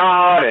get to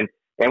God. And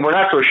we're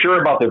not so sure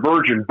about the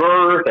virgin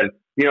birth. And,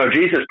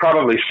 Jesus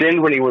probably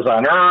sinned when he was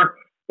on earth.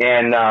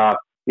 And,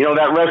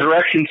 that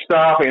resurrection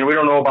stuff. And we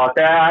don't know about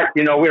that.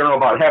 We don't know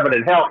about heaven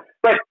and hell.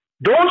 But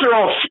those are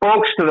all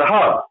spokes to the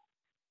hub.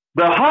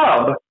 The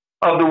hub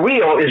of the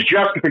wheel is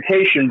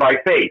justification by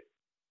faith.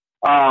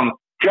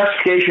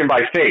 Justification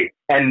by faith.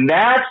 And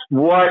that's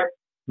what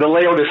the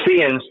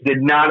Laodiceans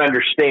did not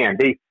understand.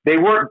 They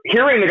weren't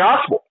hearing the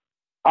gospel.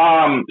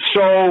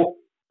 So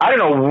I don't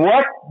know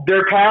what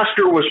their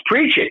pastor was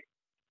preaching,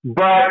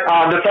 but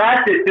the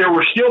fact that there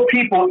were still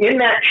people in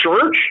that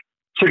church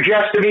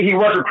suggests to me he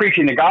wasn't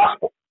preaching the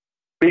gospel.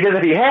 Because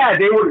if he had,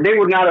 they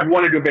would not have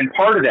wanted to have been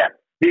part of that.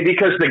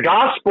 Because the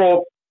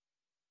gospel,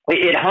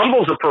 it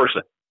humbles a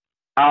person.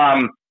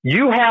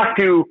 You have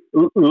to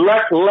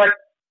let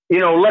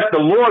the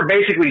Lord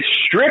basically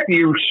strip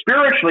you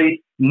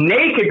spiritually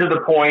naked to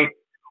the point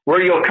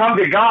where you'll come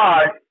to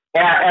God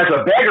as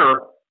a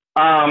beggar,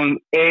 and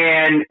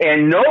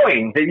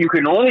knowing that you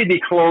can only be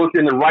clothed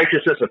in the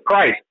righteousness of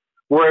Christ.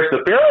 Whereas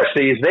the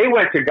Pharisees, they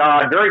went to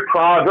God very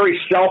proud, very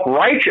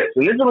self-righteous.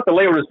 And this is what the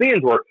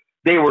Laodiceans were.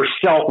 They were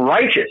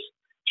self-righteous.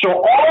 So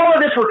all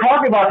of this we're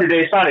talking about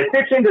today, son, it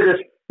fits into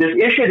this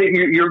issue that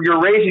you're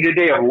raising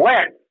today of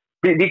Lent,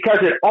 because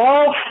it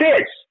all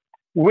fits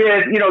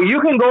with,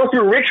 you can go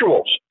through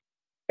rituals,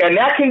 and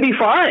that can be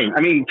fine. I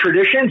mean,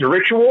 traditions,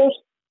 rituals,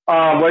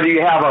 whether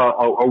you have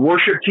a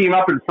worship team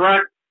up in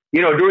front,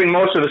 doing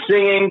most of the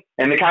singing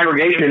and the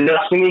congregation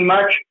not singing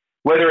much,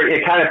 whether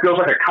it kind of feels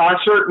like a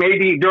concert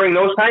maybe during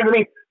those times. I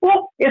mean,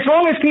 well, as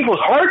long as people's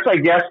hearts, I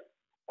guess,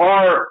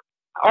 are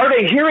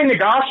they hearing the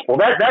gospel?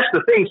 That's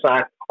the thing,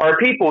 son. Are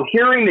people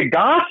hearing the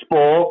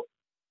gospel,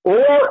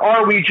 or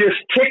are we just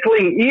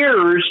tickling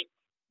ears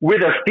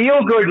with a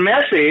feel-good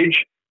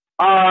message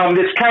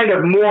that's kind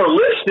of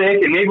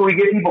moralistic, and maybe we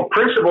give people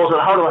principles on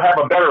how to have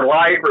a better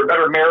life or a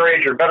better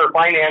marriage or better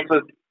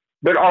finances,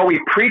 but are we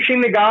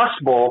preaching the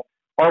gospel?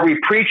 Are we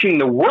preaching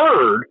the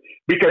word?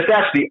 Because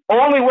that's the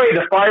only way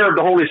the fire of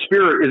the Holy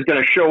Spirit is going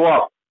to show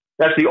up.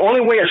 That's the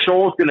only way a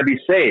soul is going to be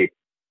saved.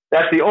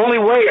 That's the only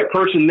way a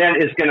person then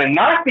is going to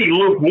not be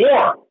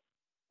lukewarm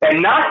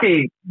and not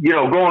be,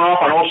 going off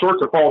on all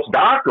sorts of false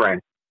doctrine,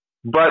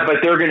 but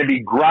they're going to be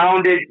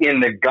grounded in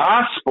the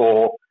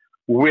gospel,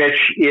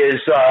 which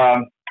is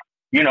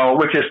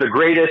the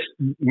greatest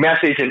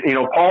message. And,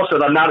 Paul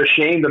said, I'm not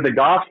ashamed of the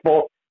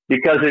gospel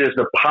because it is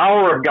the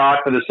power of God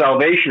for the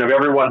salvation of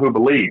everyone who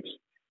believes.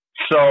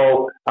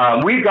 So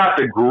we've got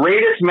the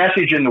greatest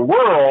message in the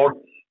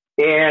world,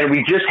 and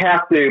we just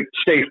have to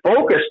stay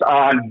focused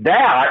on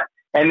that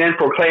and then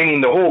proclaiming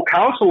the whole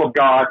counsel of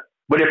God.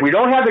 But if we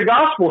don't have the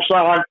gospel,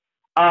 son,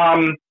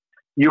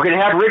 you can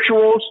have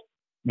rituals,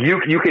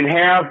 you can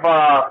have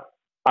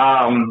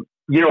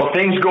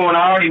things going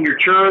on in your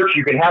church,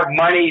 you can have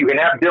money, you can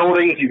have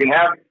buildings, you can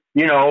have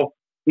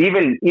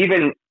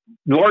even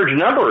large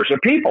numbers of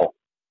people.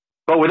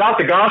 But without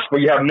the gospel,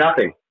 you have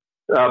nothing,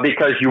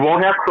 because you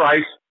won't have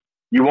Christ.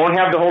 You won't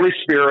have the Holy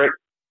Spirit.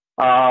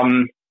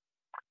 That's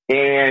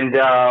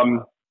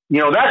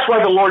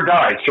why the Lord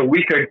died. So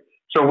we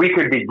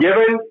could be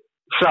given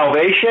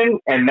salvation,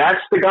 and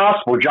that's the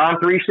gospel, John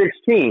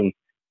 3:16.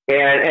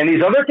 And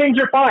these other things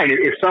are fine.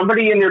 If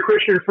somebody in their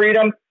Christian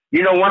freedom,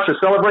 wants to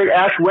celebrate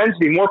Ash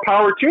Wednesday, more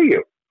power to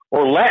you.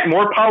 Or Lent,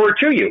 more power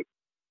to you.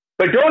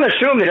 But don't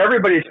assume that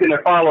everybody's going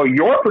to follow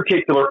your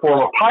particular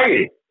form of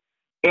piety.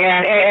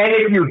 And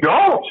if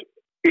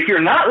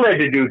you're not led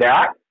to do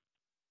that,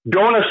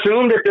 don't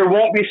assume that there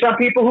won't be some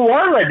people who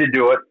are led to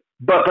do it.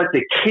 But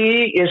the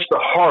key is the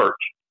heart.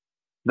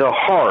 The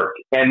heart.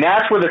 And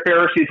that's where the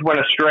Pharisees went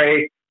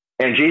astray.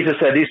 And Jesus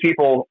said, these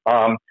people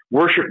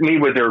worship me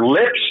with their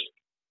lips,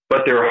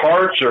 but their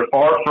hearts are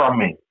far from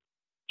me.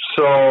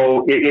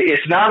 So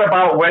it's not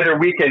about whether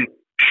we can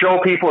show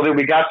people that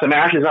we got some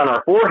ashes on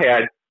our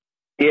forehead.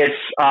 It's,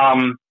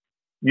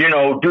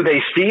 do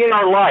they see in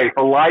our life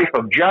a life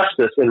of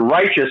justice and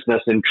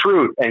righteousness and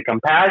truth and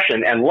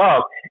compassion and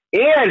love?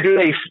 And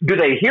do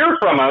they hear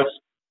from us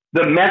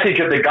the message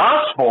of the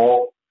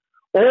gospel,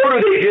 or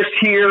do they just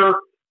hear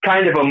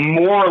kind of a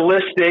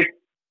moralistic,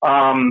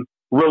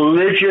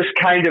 religious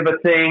kind of a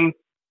thing,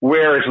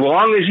 where as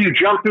long as you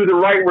jump through the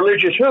right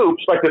religious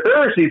hoops, like the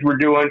Pharisees were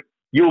doing,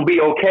 you'll be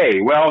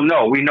okay? Well,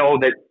 no, we know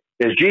that,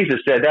 as Jesus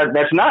said,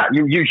 that's not.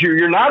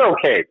 You're not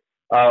okay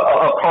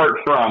apart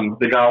from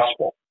the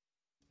gospel.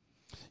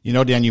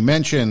 Dan, you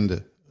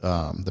mentioned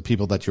the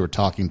people that you were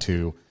talking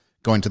to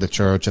going to the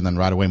church and then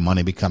right away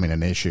money becoming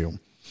an issue.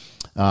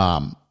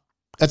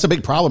 That's a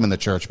big problem in the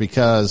church,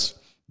 because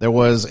there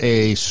was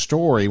a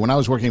story when I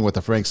was working with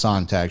the Frank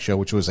Sontag show,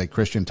 which was a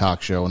Christian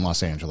talk show in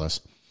Los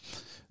Angeles.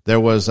 There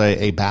was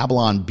a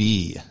Babylon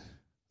Bee.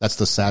 That's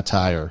the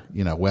satire,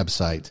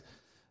 website.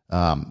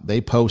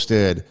 They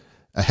posted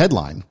a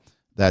headline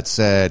that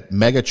said,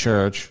 mega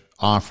church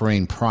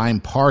offering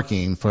prime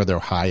parking for their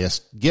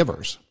highest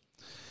givers.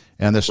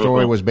 And the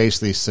story was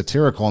basically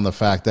satirical in the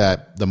fact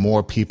that the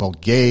more people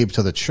gave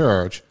to the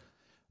church,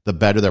 the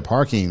better their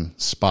parking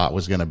spot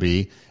was going to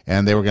be.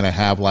 And they were going to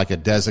have like a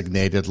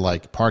designated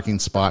parking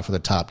spot for the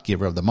top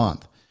giver of the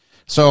month.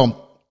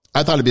 So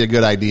I thought it'd be a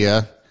good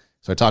idea.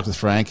 So I talked with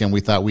Frank, and we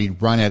thought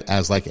we'd run it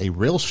as like a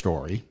real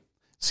story,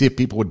 see if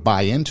people would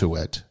buy into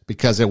it,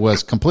 because it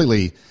was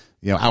completely,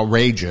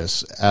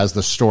 outrageous as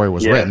the story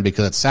was written,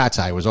 because it's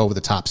satire, it was over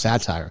the top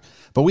satire.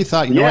 But we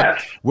thought, know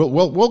what,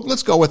 we'll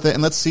let's go with it,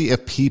 and let's see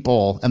if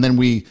people, and then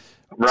see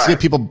if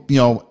people,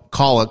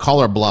 call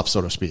our bluff, so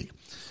to speak.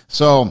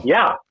 So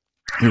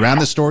we ran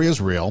the story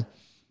as real.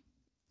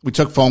 We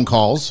took phone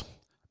calls.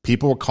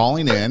 People were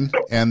calling in,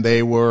 and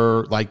they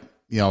were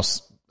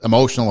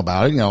emotional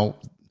about it.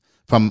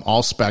 from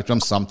all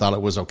spectrums. Some thought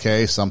it was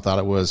okay. Some thought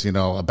it was,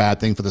 a bad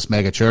thing for this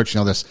mega church,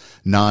 this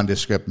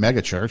nondescript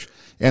mega church.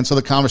 And so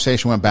the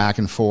conversation went back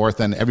and forth,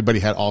 and everybody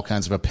had all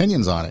kinds of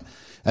opinions on it.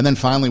 And then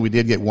finally we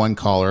did get one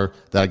caller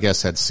that I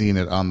guess had seen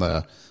it on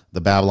the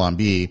Babylon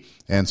Bee.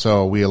 And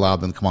so we allowed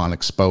them to come on and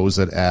expose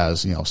it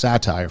as,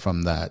 satire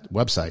from that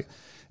website.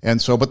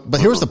 And so, but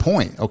here's the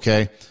point.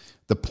 Okay.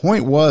 The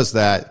point was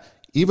that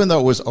even though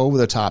it was over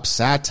the top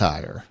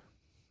satire,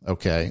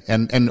 okay,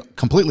 and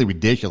completely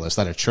ridiculous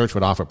that a church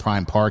would offer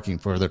prime parking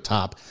for their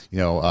top,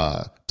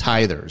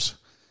 tithers.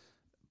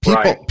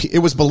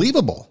 It was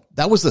believable.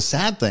 That was the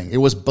sad thing. It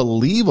was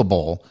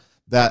believable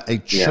that a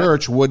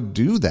church would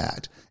do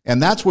that.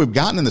 And that's what we've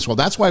gotten in this world.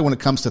 That's why when it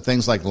comes to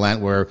things like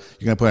Lent, where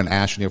you're going to put an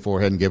ash on your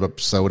forehead and give up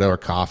soda or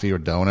coffee or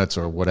donuts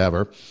or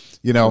whatever,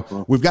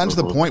 we've gotten to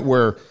the point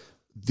where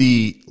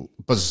the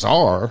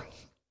bizarre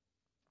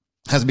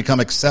has become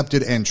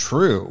accepted and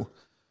true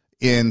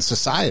in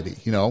society,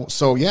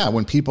 So yeah,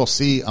 when people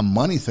see a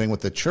money thing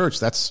with the church,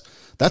 that's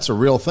a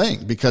real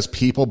thing because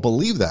people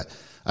believe that.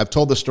 I've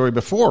told the story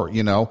before,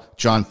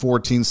 John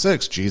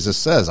 14:6, Jesus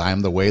says, I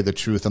am the way, the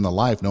truth, and the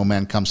life. No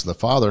man comes to the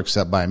Father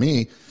except by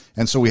me.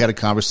 And so we had a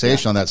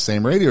conversation on that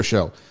same radio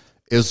show.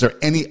 Is there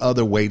any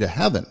other way to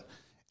heaven?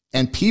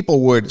 And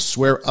people would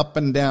swear up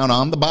and down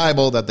on the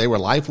Bible that they were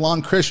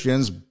lifelong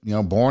Christians,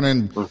 born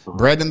and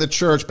bred in the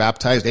church,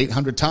 baptized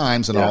 800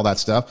 times and all that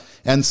stuff,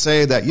 and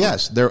say that,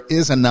 yes, there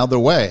is another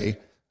way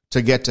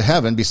to get to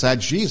heaven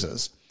besides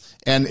Jesus.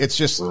 And it's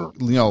just,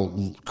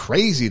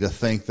 crazy to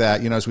think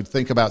that, as we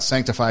think about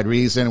sanctified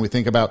reason, we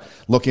think about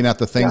looking at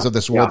the things of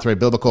this world through a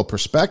biblical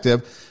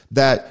perspective,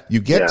 that you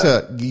get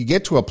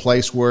to a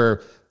place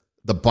where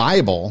the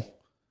Bible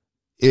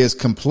is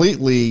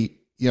completely,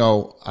 I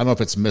don't know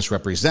if it's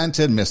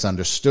misrepresented,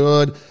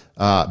 misunderstood,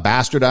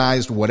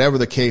 bastardized, whatever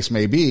the case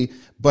may be,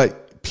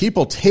 but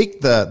people take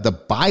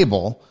the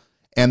Bible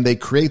and they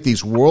create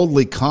these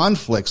worldly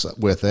conflicts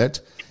with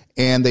it,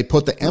 and they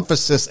put the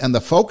emphasis and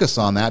the focus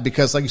on that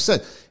because, like you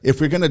said,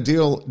 if we're going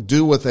to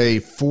do with a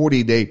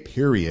 40-day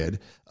period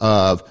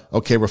of,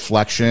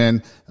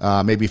 reflection,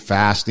 maybe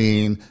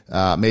fasting,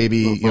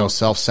 maybe,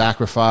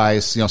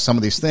 self-sacrifice, some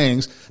of these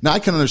things. Now, I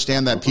can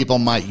understand that people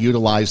might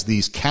utilize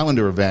these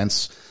calendar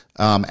events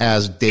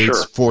as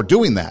dates for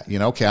doing that.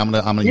 Okay, I'm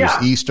gonna use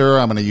Easter.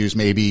 I'm gonna use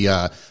maybe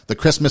the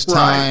Christmas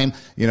time.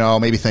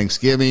 Maybe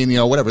Thanksgiving.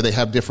 Whatever. They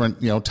have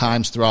different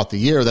times throughout the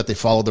year that they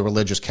follow the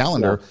religious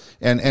calendar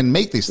and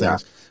make these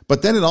things.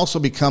 But then it also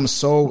becomes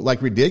so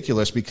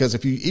ridiculous because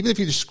even if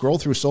you just scroll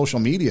through social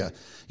media,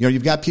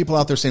 you've got people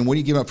out there saying, "What do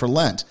you give up for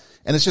Lent?"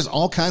 And it's just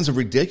all kinds of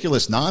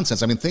ridiculous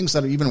nonsense. I mean, things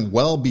that are even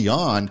well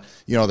beyond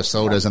the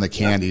sodas and the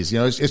candies.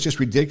 It's just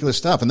ridiculous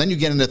stuff. And then you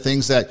get into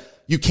things that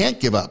you can't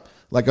give up.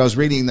 Like I was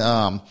reading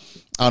on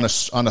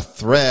a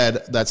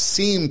thread that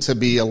seemed to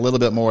be a little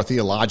bit more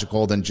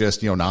theological than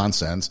just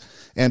nonsense,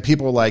 and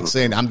people were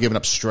saying, "I'm giving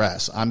up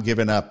stress, I'm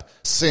giving up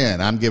sin,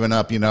 I'm giving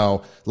up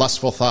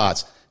lustful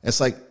thoughts."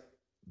 It's like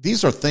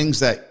these are things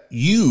that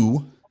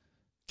you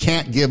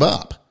can't give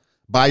up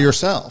by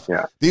yourself.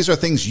 These are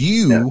things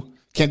you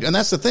can't, and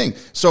that's the thing.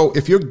 So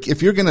if you're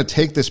going to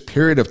take this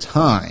period of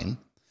time,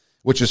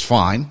 which is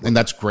fine and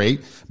that's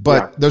great,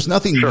 but there's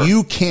nothing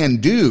you can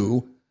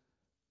do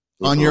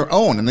on your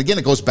own. And again,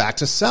 it goes back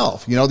to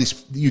self.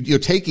 You're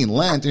taking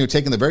Lent and you're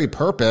taking the very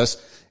purpose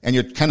and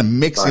you're kind of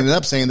mixing it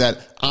up, saying that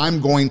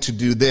I'm going to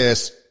do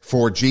this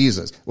for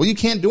Jesus. Well, you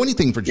can't do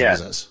anything for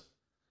Jesus.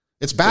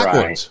 It's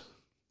backwards.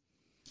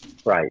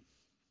 Right.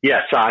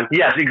 Yes, son.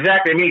 Yes,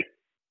 exactly. I mean,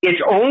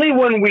 it's only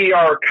when we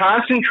are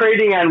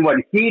concentrating on what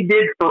he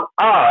did for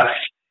us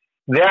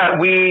that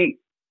we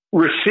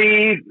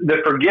receive the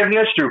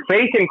forgiveness through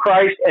faith in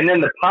Christ and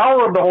then the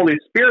power of the Holy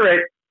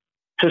Spirit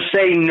to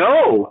say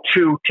no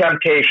to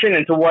temptation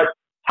and to what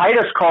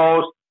Titus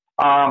calls,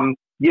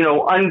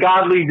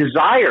 ungodly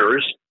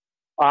desires.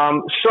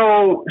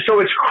 So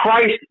it's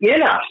Christ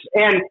in us.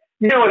 And,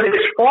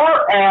 as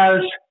far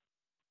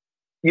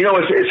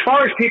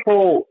as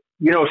people,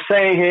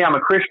 saying, hey, I'm a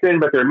Christian,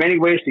 but there are many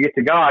ways to get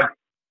to God.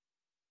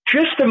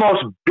 Just the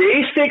most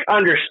basic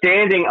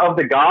understanding of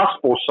the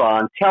gospel,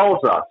 son,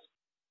 tells us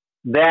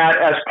that,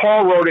 as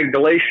Paul wrote in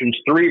Galatians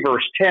 3,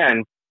 verse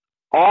 10,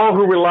 all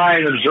who rely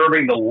on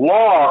observing the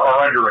law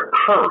are under a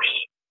curse.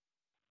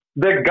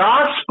 The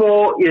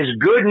gospel is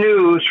good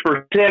news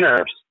for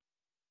sinners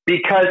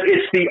because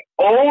it's the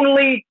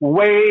only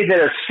way that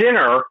a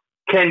sinner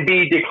can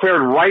be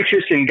declared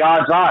righteous in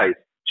God's eyes.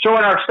 So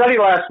in our study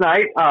last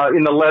night,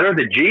 in the letter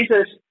that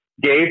Jesus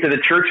gave to the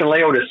church in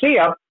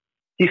Laodicea,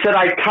 he said,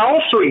 I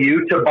counsel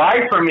you to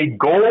buy from me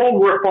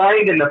gold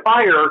refined in the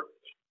fire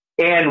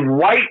and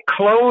white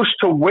clothes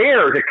to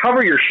wear to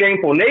cover your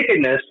shameful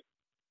nakedness,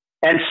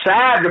 and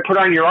salve to put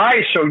on your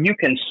eyes so you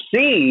can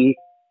see.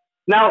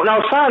 Now,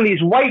 son,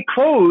 these white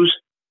clothes,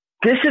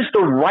 this is the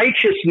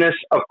righteousness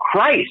of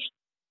Christ.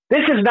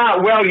 This is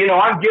not,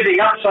 I'm giving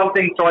up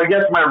something, so I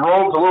guess my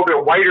robe's a little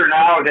bit whiter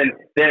now than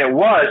it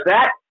was.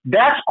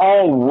 That's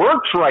all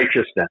works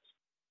righteousness.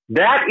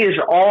 That is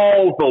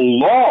all the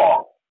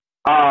law.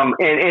 And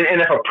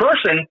if a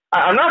person,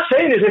 I'm not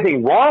saying there's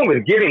anything wrong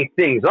with giving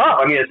things up.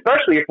 I mean,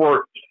 especially if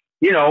we're,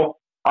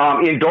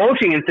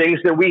 indulging in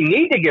things that we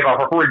need to give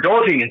up. If we're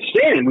indulging in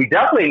sin, we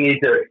definitely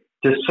need to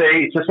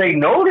say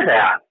no to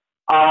that.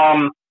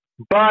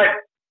 But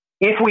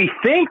if we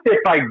think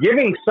that by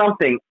giving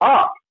something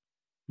up,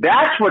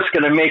 that's what's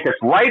going to make us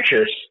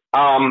righteous,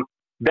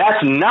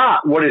 that's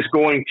not what is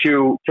going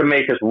to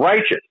make us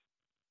righteous.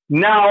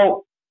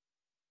 Now,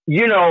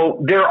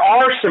 there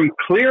are some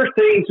clear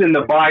things in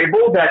the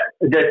Bible that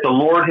the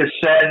Lord has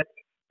said,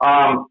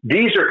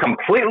 these are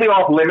completely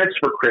off limits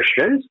for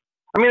Christians.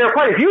 I mean, there are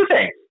quite a few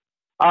things.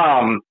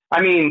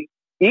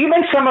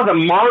 Even some of the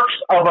marks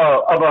of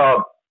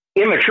a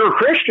immature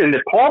Christian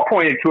that Paul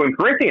pointed to in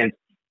Corinthians,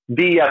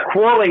 the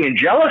quarreling and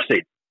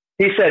jealousy.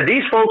 He said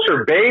these folks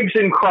are babes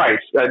in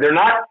Christ. They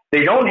weren't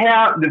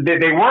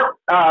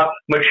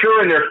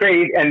mature in their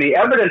faith, and the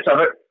evidence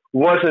of it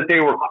was that they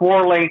were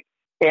quarreling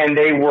and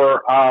they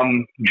were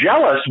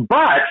jealous.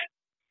 But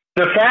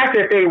the fact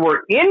that they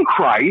were in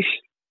Christ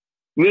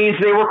means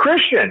they were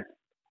Christians.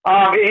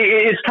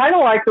 It's kind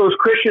of like those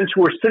Christians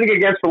who were sitting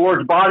against the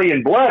Lord's body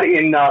and blood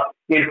in 1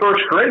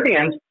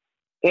 Corinthians,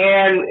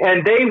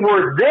 and they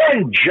were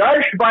then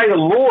judged by the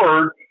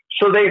Lord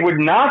so they would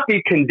not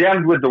be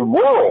condemned with the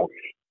world.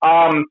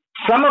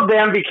 Some of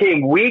them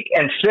became weak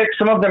and sick.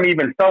 Some of them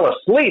even fell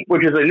asleep,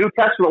 which is a New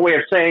Testament way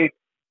of saying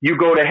you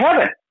go to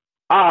heaven.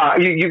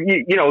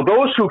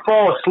 Those who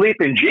fall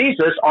asleep in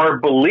Jesus are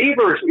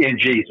believers in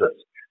Jesus.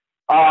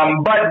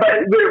 But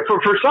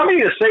for somebody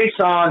to say,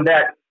 son,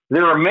 that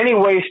there are many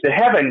ways to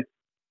heaven,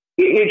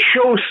 it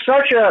shows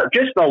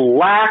just a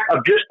lack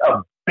of just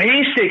a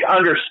basic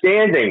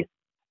understanding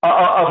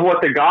of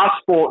what the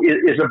gospel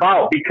is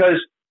about, because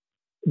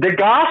the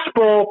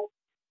gospel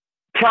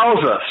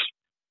tells us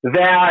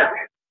that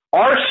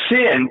our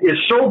sin is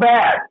so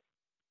bad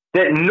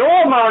that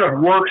no amount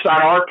of works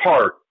on our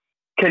part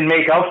can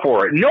make up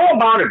for it. No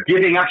amount of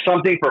giving up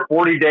something for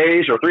 40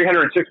 days or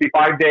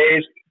 365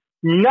 days,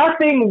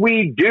 nothing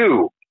we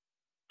do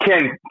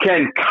can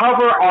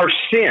cover our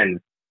sin.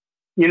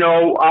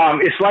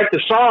 It's like the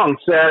song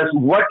says,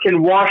 what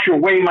can wash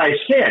away my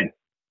sin?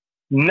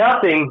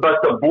 Nothing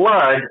but the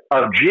blood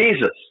of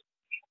Jesus.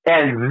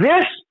 And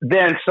this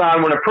then,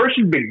 son, when a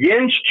person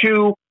begins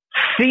to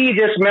see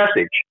this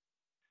message,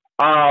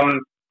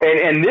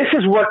 and this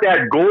is what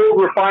that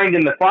gold refined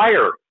in the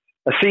fire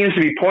seems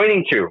to be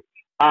pointing to,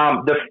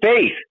 the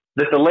faith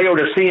that the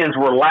Laodiceans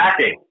were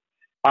lacking.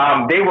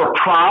 They were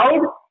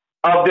proud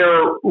of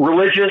their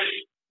religious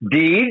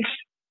deeds,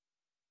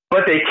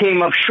 but they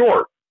came up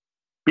short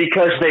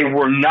because they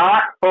were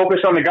not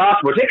focused on the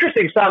gospel. It's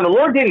interesting, son, the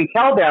Lord didn't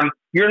tell them,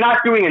 you're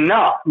not doing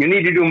enough. You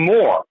need to do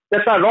more.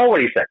 That's not at all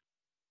what he said.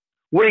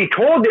 What he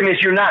told them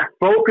is you're not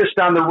focused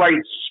on the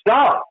right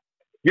stuff.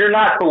 You're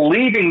not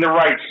believing the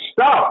right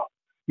stuff.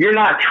 You're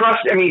not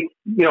trusting.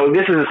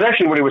 This is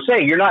essentially what he was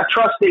saying. You're not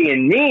trusting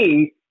in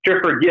me to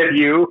forgive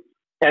you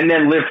and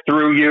then live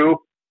through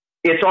you.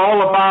 It's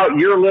all about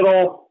your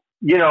little,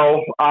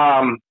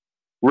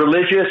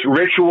 religious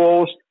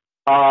rituals.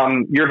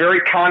 You're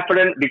very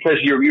confident because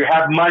you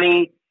have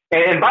money.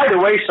 And by the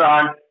way,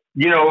 son,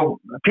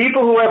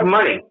 people who have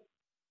money,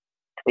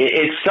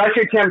 it's such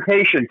a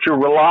temptation to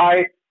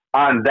rely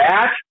on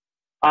that.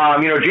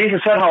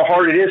 Jesus said how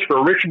hard it is for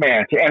a rich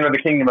man to enter the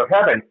kingdom of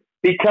heaven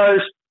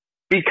because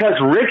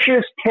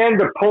riches tend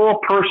to pull a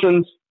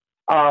person's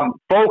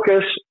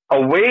focus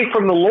away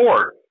from the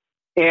Lord.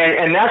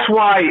 And that's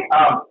why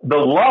the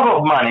love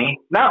of money,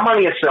 not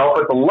money itself,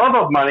 but the love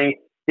of money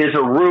is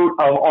a root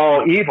of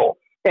all evil.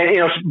 And,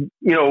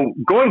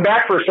 going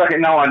back for a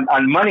second now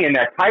on money and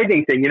that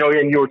tithing thing,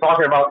 and you were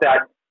talking about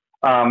that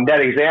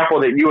example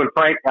that you and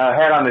Frank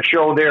had on the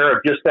show there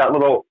of just that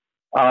little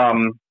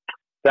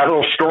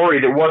story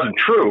that wasn't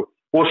true.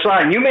 Well,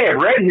 son, you may have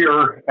read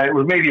here, it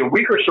was maybe a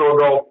week or so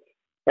ago,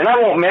 and I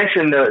won't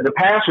mention the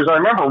pastors. I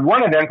remember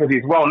one of them because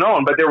he's well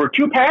known, but there were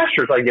two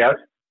pastors, I guess,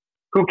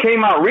 who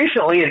came out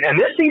recently, and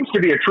this seems to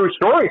be a true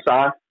story,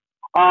 son.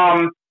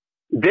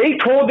 They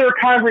told their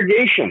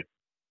congregation,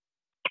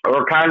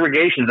 or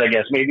congregations, I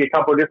guess, maybe a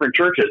couple of different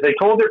churches, they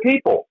told their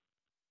people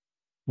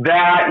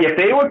that if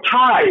they would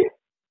tithe,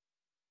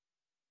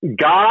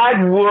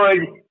 God would,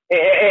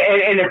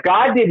 and if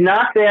God did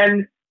not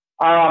then,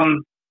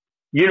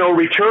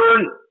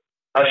 return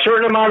a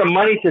certain amount of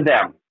money to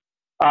them,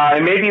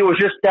 and maybe it was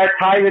just that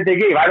tithe that they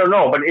gave, I don't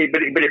know, but if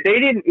they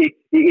didn't,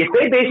 if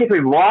they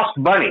basically lost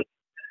money,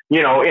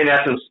 in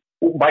essence,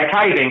 by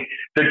tithing,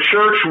 the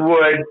church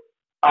would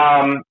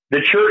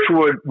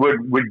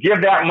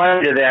give that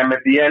money to them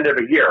at the end of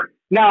a year.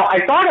 Now,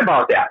 I thought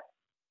about that.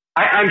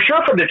 I'm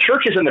sure from the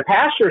churches and the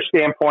pastor's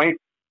standpoint,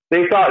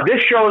 they thought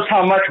this shows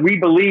how much we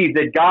believe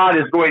that God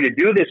is going to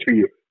do this for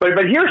you. But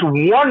here's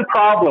one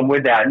problem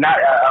with that, not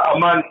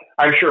among,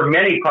 I'm sure,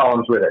 many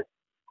problems with it.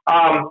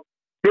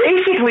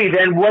 Basically,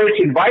 then, what it's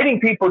inviting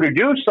people to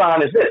do,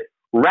 son, is this.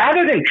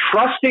 Rather than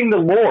trusting the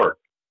Lord,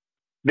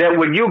 that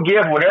when you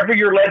give whatever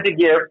you're led to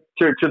give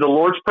to the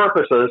Lord's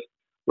purposes,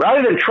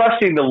 rather than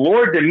trusting the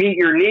Lord to meet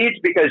your needs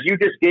because you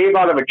just gave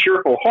out of a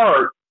cheerful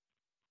heart,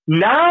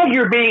 Now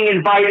you're being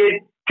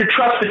invited to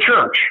trust the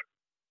church,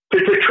 to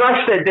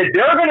trust that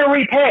they're going to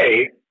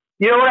repay.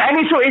 You know what I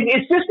mean? So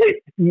it's just,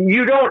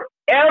 you don't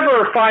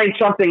ever find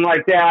something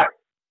like that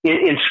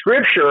in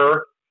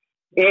Scripture.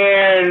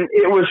 And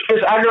it was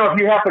just, I don't know if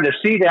you happen to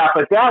see that,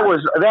 but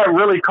that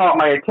really caught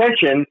my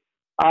attention.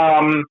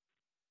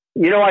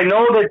 You know, I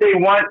know that they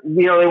want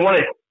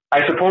to,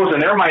 I suppose in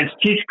their minds,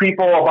 teach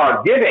people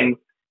about giving.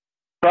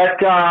 But,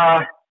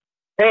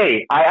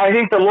 hey, I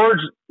think the Lord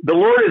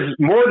is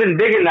more than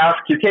big enough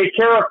to take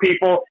care of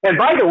people. And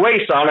by the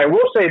way, son, I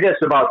will say this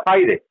about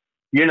tithing.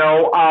 You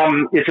know,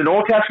 it's an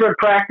Old Testament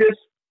practice.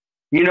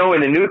 You know,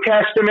 in the New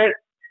Testament,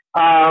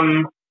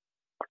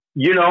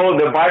 you know,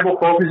 the Bible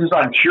focuses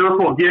on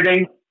cheerful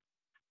giving.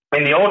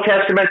 In the Old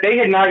Testament, they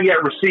had not yet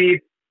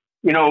received,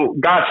 you know,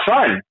 God's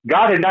Son.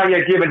 God had not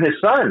yet given His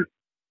Son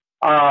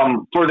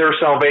for their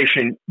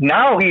salvation.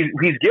 Now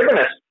He's given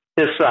us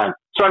His Son.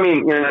 So, I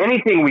mean, you know,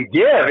 anything we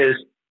give is,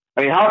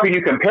 I mean, how can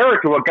you compare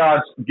it to what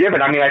God's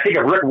given? I mean, I think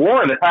of Rick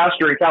Warren, the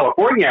pastor in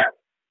California.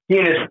 He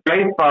and his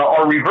wife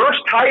are reverse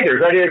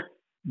tithers. That is,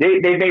 they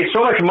made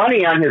so much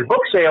money on his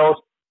book sales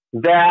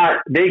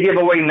that they give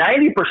away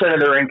 90% of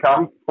their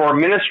income for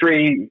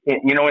ministry,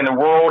 you know, in the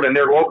world and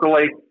there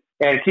locally,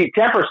 and keep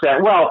 10%.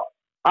 Well,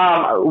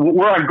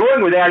 where I'm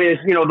going with that is,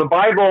 you know, the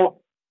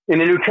Bible in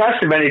the New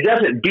Testament, it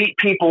doesn't beat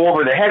people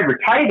over the head with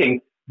tithing,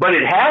 but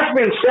it has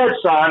been said,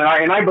 son,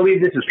 and I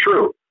believe this is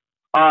true.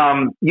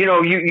 You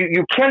know,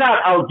 you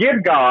cannot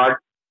outgive God,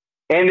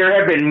 and there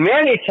have been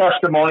many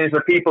testimonies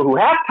of people who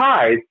have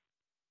tithed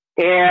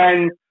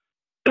and,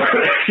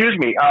 excuse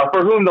me,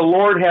 for whom the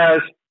Lord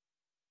has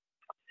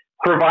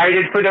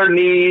provided for their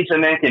needs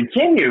and then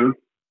continue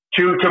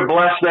to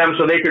bless them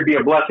so they could be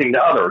a blessing to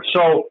others.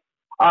 So,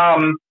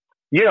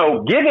 you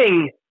know,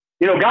 giving,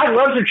 you know, God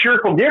loves a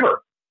cheerful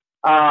giver.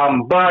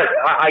 But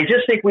I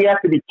just think we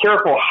have to be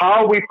careful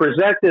how we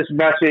present this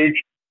message,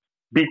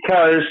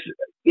 because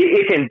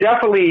it can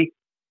definitely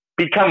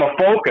become a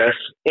focus.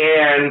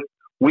 And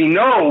we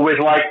know with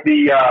like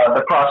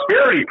the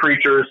prosperity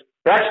preachers,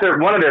 that's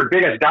one of their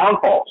biggest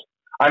downfalls.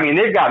 I mean,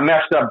 they've got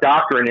messed up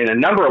doctrine in a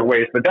number of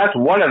ways, but that's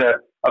one of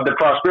the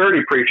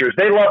prosperity preachers.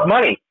 They love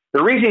money.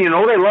 The reason, you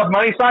know, they love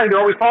money, sign, they're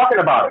always talking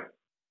about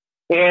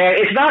it. And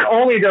it's not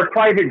only their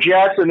private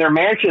jets and their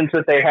mansions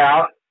that they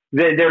have,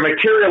 their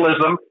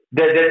materialism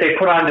that they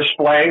put on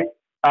display,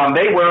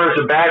 they wear as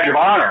a badge of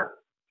honor.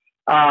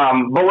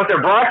 But what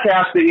they're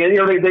broadcasting, you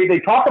know, they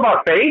talk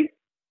about faith,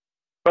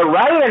 but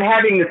rather than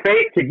having the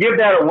faith to give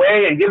that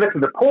away and give it to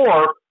the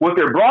poor, what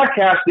they're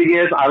broadcasting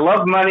is, I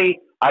love money,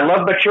 I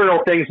love material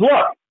things.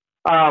 Look,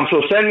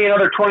 so send me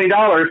another $20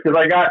 because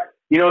I got,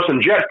 you know,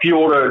 some jet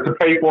fuel to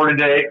pay for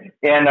today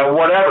and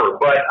whatever.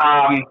 But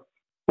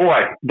boy,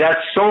 that's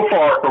so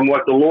far from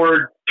what the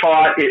Lord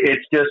taught.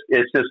 It's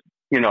just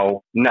you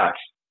know, nuts.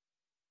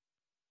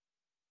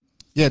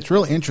 Yeah, it's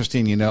really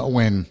interesting, you know,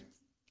 when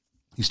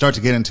you start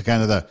to get into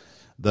kind of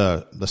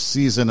the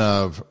season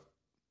of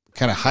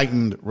kind of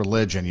heightened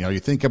religion. You know, you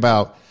think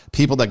about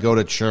people that go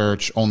to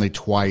church only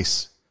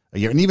twice a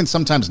year, and even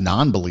sometimes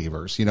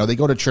non-believers, you know, they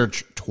go to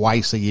church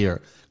twice a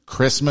year,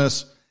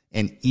 Christmas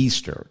and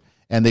Easter.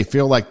 And they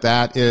feel like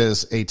that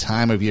is a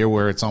time of year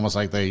where it's almost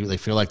like they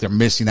feel like they're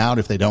missing out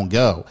if they don't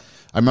go.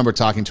 I remember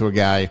talking to a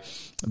guy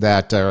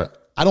that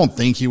I don't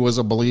think he was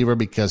a believer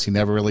because he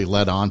never really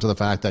led on to the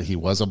fact that he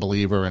was a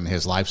believer and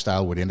his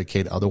lifestyle would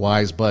indicate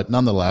otherwise. But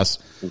nonetheless,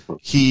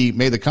 he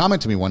made the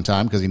comment to me one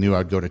time because he knew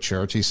I'd go to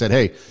church. He said,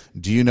 hey,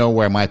 do you know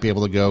where I might be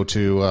able to go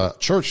to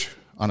church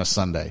on a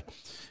Sunday?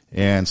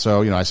 And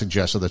so, you know, I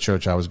suggested the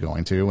church I was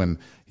going to. And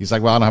he's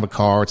like, well, I don't have a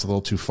car. It's a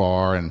little too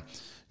far. And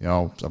you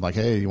know, so I'm like,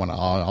 hey, you want to,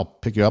 I'll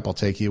pick you up. I'll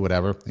take you,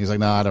 whatever. He's like,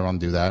 no, I don't want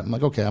to do that. I'm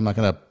like, okay, I'm not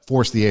going to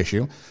force the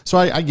issue. So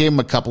I gave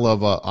him a couple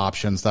of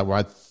options that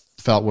I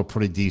felt were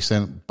pretty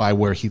decent by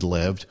where he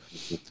lived.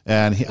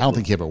 And I don't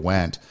think he ever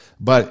went,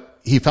 but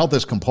he felt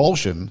this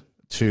compulsion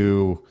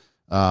to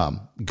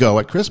go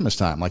at Christmas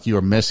time. Like you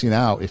were missing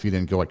out if you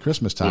didn't go at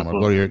Christmas time or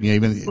go to your, you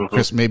know, even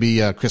maybe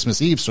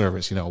Christmas Eve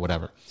service, you know,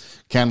 whatever,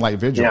 candlelight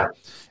vigil. Yeah.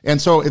 And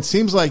so it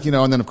seems like, you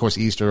know, and then of course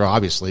Easter,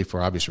 obviously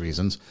for obvious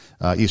reasons,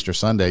 Easter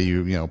Sunday,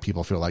 you know,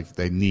 people feel like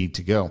they need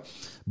to go,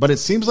 but it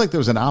seems like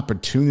there's an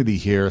opportunity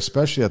here,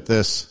 especially at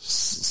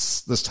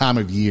this time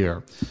of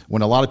year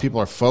when a lot of people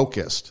are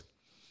focused,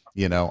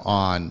 you know,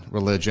 on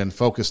religion,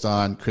 focused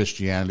on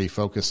Christianity,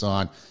 focused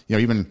on, you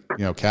know, even,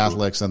 you know,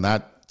 Catholics and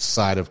that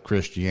side of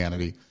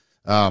Christianity.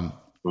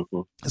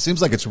 It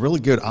seems like it's a really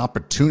good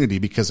opportunity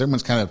because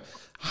everyone's kind of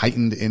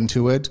heightened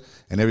into it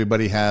and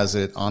everybody has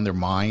it on their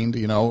mind,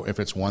 you know, if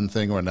it's one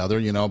thing or another,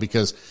 you know,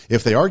 because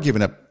if they are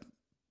giving up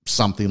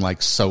something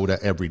like soda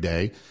every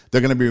day,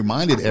 they're going to be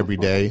reminded every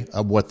day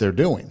of what they're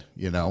doing,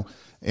 you know.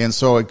 And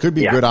so it could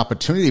be a good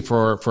opportunity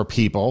for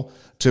people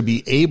to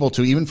be able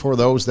to, even for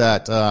those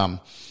that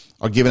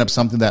are giving up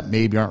something that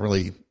maybe aren't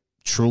really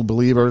true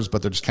believers,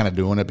 but they're just kind of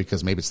doing it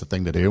because maybe it's the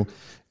thing to do.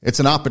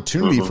 It's an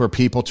opportunity for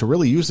people to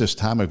really use this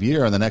time of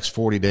year in the next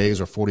 40 days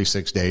or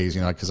 46 days,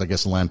 you know, because I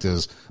guess Lent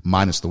is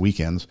minus the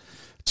weekends,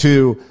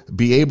 to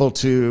be able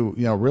to,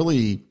 you know,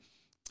 really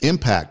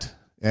impact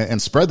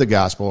and spread the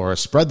gospel or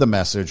spread the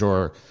message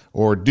or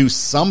do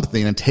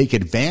something and take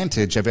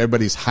advantage of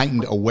everybody's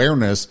heightened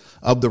awareness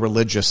of the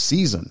religious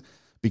season.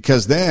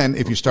 Because then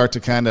if you start to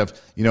kind of,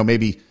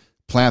 maybe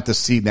plant the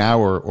seed now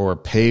or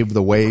pave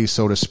the way,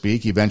 so to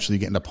speak, eventually you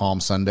get into Palm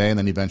Sunday and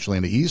then eventually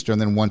into Easter.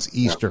 And then once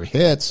Easter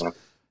hits,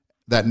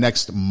 that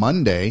next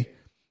Monday,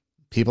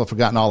 people have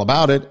forgotten all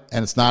about it.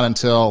 And it's not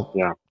until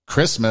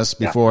Christmas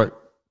before,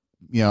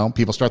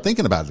 people start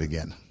thinking about it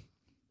again.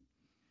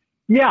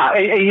 Yeah,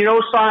 and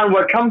Son,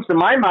 what comes to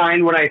my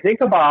mind when I think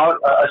about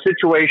a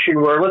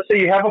situation where, let's say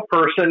you have a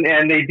person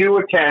and they do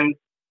attend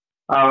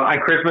on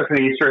Christmas and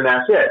Easter, and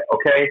that's it,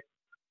 okay?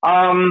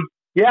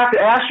 You have to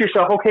ask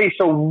yourself, okay,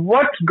 so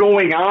what's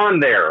going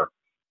on there?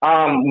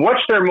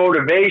 What's their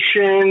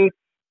motivation?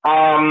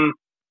 And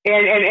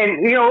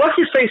let's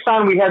just say,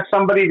 Son, we had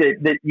somebody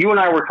that you and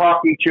I were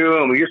talking to,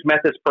 and we just met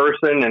this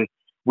person, and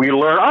we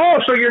learned, oh,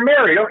 so you're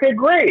married. Okay,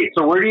 great.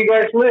 So where do you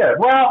guys live?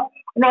 Well,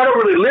 no, I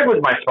don't really live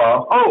with my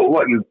spouse. Oh,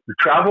 what, you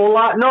travel a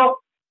lot? No,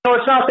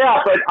 it's not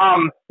that. But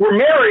we're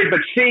married,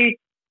 but see,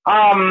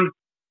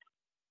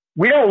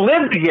 we don't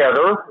live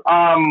together.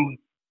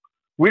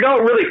 We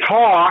don't really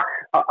talk,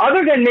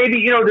 other than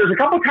maybe, there's a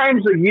couple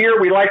times a year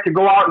we like to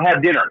go out and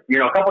have dinner,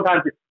 a couple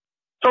times.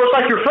 So it's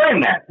like your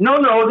friend then.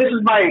 No, this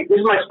is my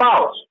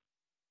spouse.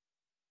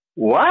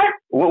 What?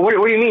 What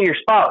do you mean your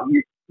spouse?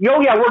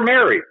 Yeah, we're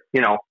married,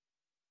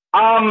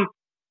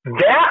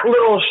 That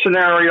little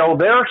scenario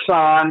there,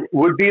 Son,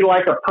 would be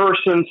like a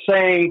person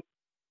saying,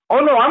 oh,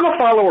 no, I'm a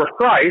follower of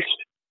Christ,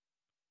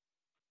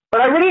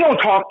 but I really don't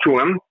talk to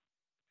him.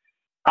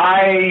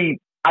 I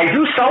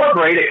do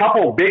celebrate a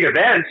couple of big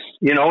events,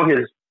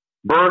 his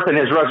birth and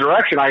his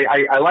resurrection.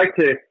 I like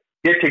to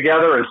get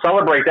together and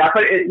celebrate that.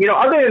 But,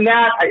 other than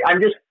that,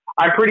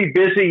 I'm pretty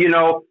busy,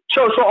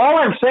 So all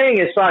I'm saying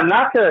is, Son,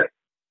 not to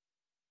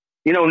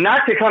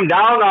come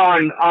down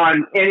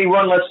on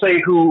anyone, let's say,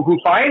 who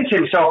finds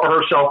himself or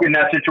herself in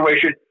that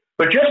situation,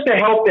 but just to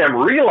help them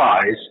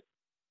realize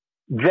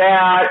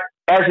that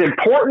as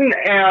important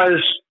as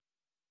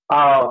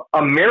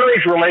a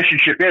marriage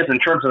relationship is in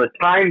terms of the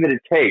time that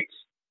it takes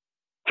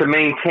to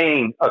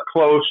maintain a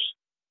close,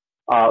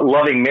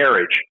 loving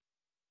marriage,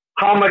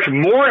 how much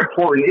more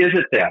important is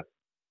it then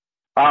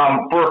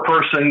for a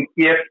person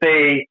if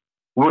they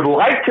would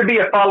like to be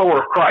a follower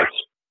of Christ?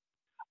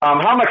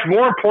 How much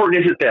more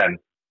important is it then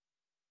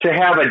to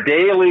have a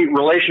daily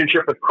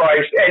relationship with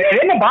Christ?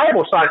 And in the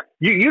Bible, Son,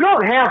 you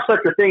don't have such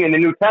a thing in the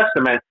New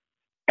Testament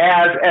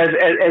as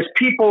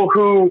people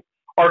who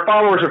are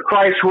followers of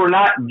Christ who are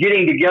not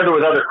getting together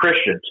with other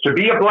Christians to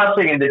be a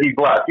blessing and to be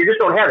blessed. You just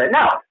don't have that.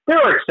 Now, there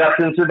are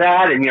exceptions to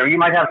that, and you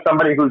might have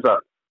somebody who's a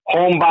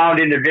homebound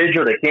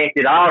individual that can't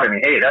get out. I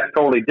mean, hey, that's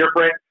totally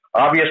different.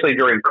 Obviously,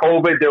 during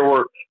COVID, there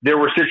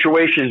were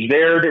situations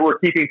there that were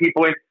keeping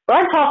people in. But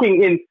I'm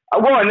talking and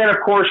then, of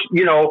course,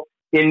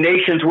 in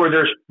nations where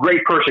there's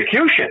great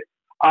persecution.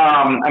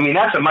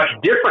 That's a much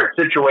different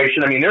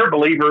situation. They're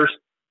believers.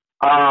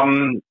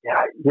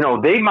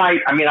 They might,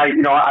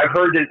 I've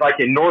heard that like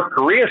in North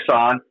Korea,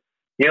 Son,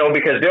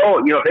 because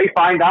they'll, if they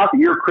find out that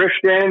you're a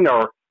Christian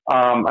or,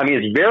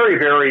 it's very,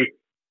 very,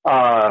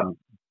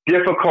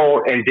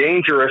 difficult and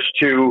dangerous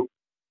to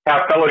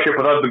have fellowship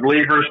with other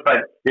believers.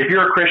 But if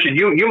you're a Christian,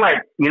 you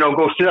might,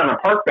 go sit on a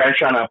park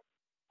bench on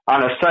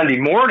a Sunday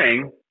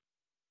morning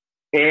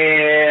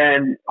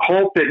and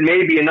hope that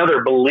maybe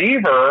another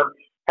believer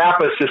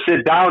happens to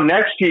sit down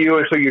next to you.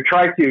 And so you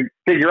try to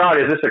figure out,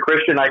 is this a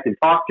Christian I can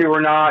talk to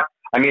or not?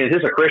 Is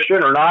this a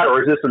Christian or not?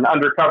 Or is this an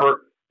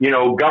undercover,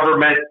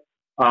 government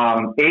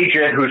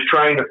agent who's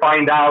trying to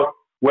find out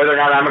whether or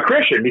not I'm a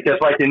Christian? Because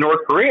like in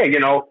North Korea,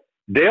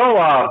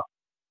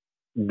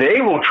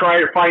 they will try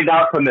to find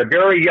out from the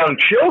very young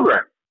children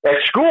at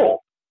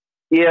school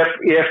if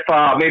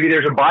maybe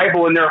there's a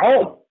Bible in their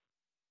home.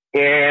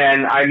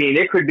 And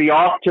it could be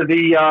off to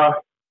the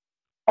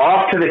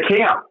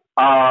camp,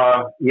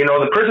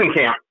 the prison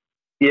camp.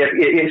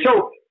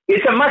 So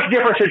it's a much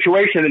different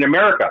situation in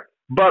America.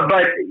 But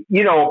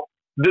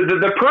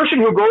the person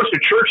who goes to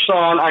church,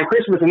 Son, on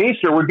Christmas and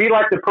Easter would be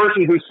like the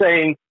person who's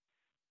saying,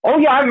 oh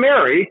yeah, I'm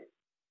married,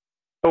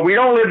 but we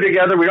don't live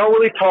together. We don't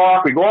really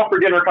talk. We go out for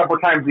dinner a couple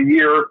of times a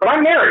year, but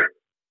I'm married.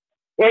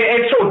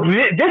 And so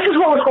this is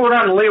what was going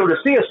on in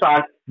Laodicea,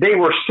 Son. They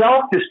were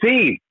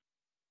self-deceived.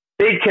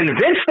 They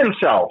convinced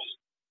themselves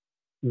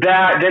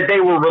that they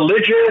were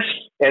religious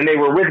and they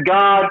were with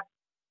God.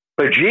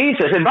 But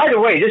Jesus, and by the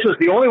way, this was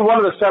the only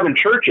one of the 7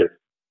 churches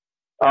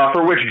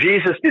for which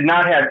Jesus did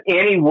not have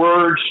any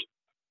words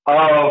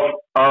of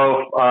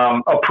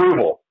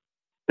approval.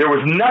 There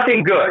was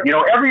nothing good.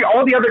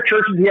 All the other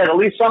churches, he had at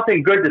least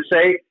something good to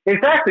say. In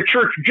fact, the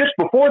church just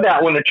before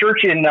that, when the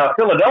church in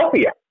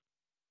Philadelphia,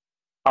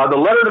 the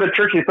letter to the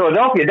church in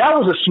Philadelphia, that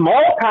was a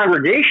small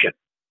congregation,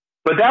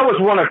 but that was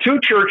one of 2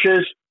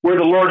 churches where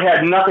the Lord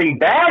had nothing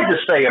bad to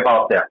say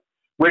about them,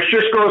 which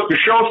just goes to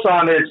show,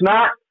 Son, that it's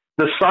not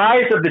the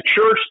size of the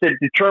church that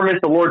determines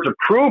the Lord's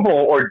approval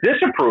or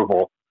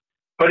disapproval,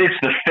 but it's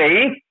the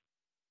faith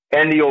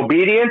and the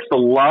obedience, the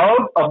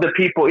love of the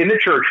people in the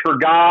church for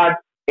God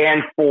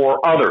and for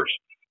others.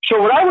 So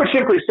what I would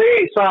simply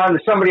say, son, to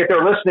somebody if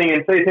they're listening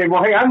and say,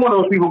 well, hey, I'm one of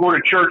those people who go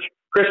to church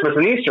Christmas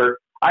and Easter,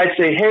 I'd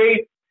say,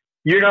 hey,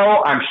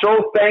 I'm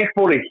so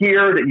thankful to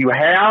hear that you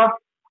have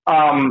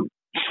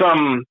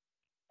some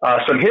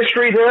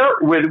history there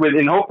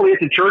and hopefully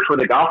it's a church where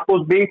the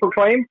gospel is being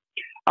proclaimed.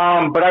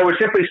 But I would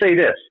simply say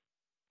this.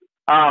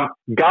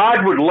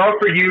 God would love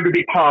for you to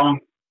become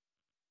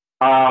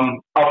a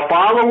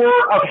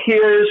follower of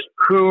his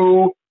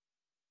who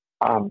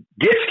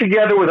gets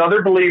together with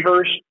other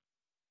believers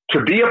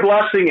to be a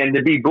blessing and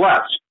to be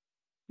blessed.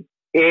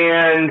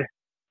 And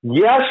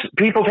yes,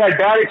 people have had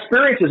bad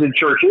experiences in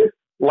churches,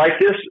 like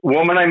this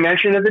woman I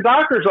mentioned at the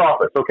doctor's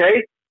office,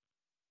 okay?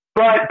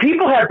 But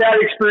people have bad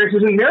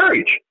experiences in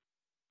marriage.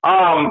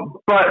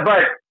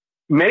 But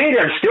many of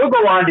them still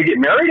go on to get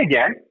married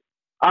again.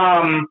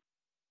 So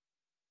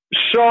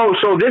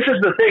this is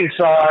the thing,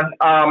 son.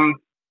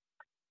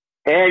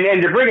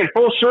 And to bring it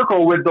full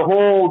circle with the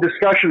whole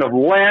discussion of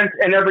Lent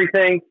and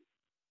everything,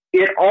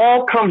 it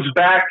all comes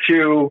back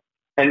to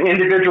an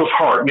individual's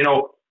heart.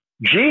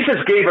 Jesus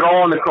gave it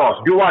all on the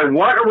cross. Do I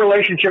want a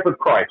relationship with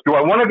Christ? Do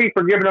I want to be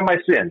forgiven of my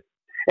sins?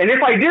 And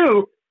if I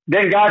do,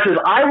 then God says,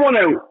 I want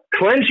to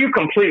cleanse you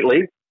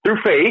completely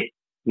through faith,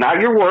 not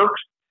your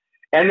works.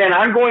 And then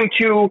I'm going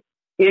to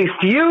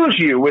infuse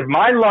you with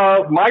my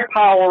love, my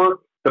power,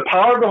 the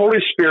power of the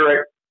Holy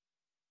Spirit.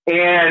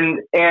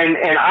 And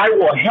I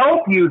will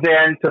help you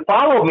then to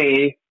follow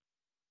me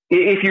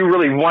if you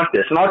really want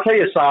this. And I'll tell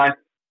you, son,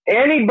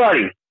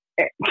 anybody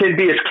can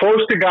be as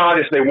close to God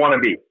as they want to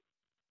be.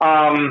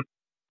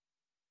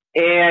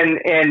 And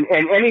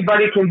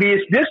anybody can be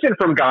as distant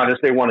from God as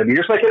they want to be,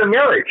 just like in a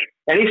marriage.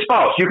 Any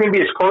spouse, you can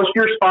be as close to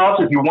your spouse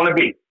as you want to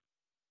be.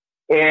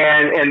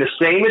 And the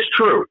same is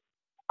true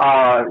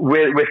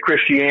with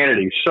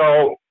Christianity.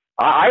 So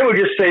I would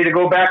just say, to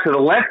go back to the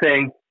Lent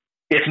thing,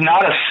 it's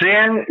not a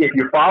sin if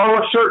you follow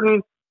a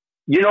certain,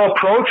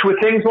 approach with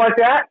things like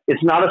that.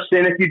 It's not a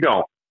sin if you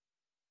don't.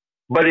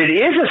 But it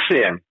is a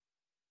sin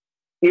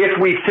if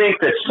we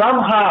think that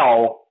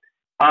somehow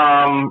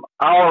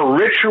our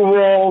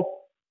ritual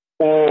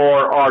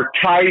or our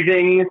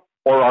tithing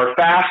or our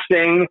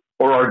fasting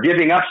or our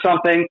giving up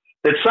something,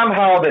 that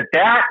somehow that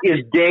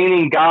is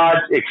gaining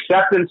God's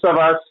acceptance of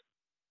us,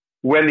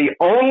 when the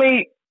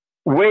only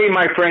way,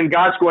 my friend,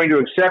 God's going to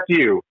accept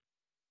you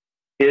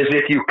is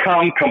if you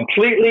come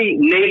completely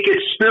naked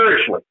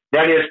spiritually.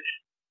 That is,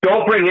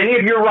 don't bring any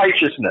of your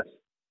righteousness,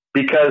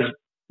 because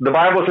the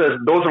Bible says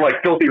those are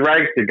like filthy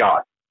rags to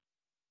God.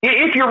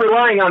 If you're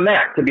relying on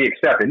that to be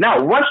accepted.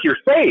 Now, once you're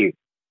saved,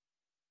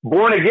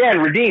 born again,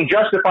 redeemed,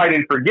 justified,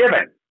 and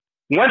forgiven,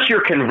 once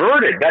you're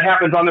converted, that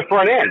happens on the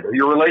front end of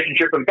your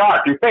relationship with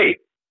God through faith,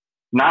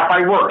 not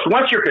by works.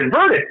 Once you're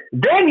converted,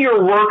 then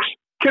your works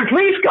can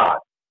please God.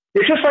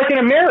 It's just like in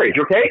a marriage,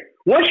 okay?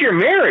 Once you're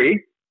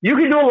married, you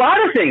can do a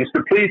lot of things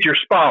to please your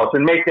spouse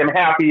and make them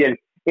happy and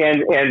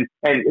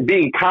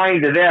being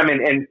kind to them.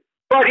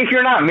 But if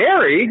you're not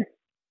married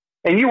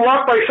and you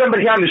walk by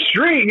somebody on the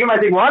street, you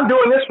might think, well, I'm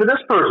doing this for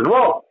this person.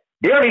 Well,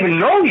 they don't even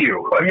know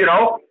you.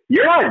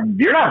 You're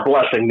not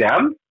blessing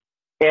them,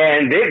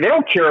 and they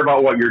don't care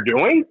about what you're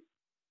doing.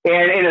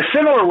 And in a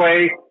similar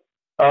way,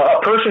 a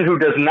person who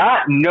does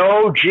not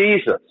know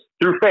Jesus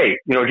through faith,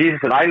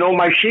 Jesus said, I know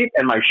my sheep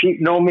and my sheep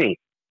know me.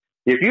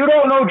 If you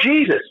don't know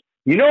Jesus,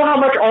 you know how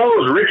much all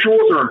those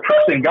rituals are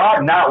impressing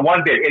God? Not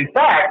one bit. In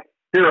fact,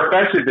 they're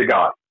offensive to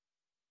God.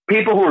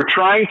 People who are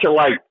trying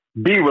to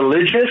be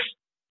religious,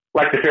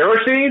 like the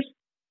Pharisees,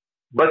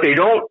 but they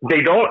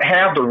don't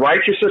have the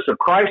righteousness of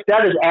Christ,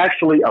 that is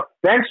actually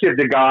offensive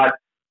to God,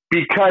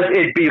 because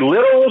it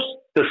belittles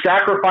the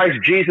sacrifice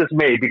Jesus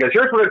made. Because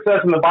here's what it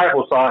says in the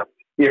Bible, son.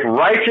 If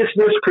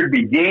righteousness could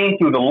be gained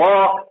through the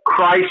law,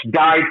 Christ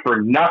died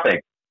for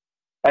nothing.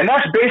 And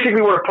that's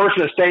basically what a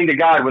person is saying to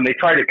God when they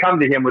try to come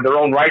to him with their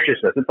own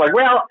righteousness. It's like,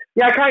 well,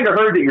 yeah, I kind of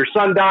heard that your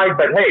son died,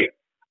 but hey,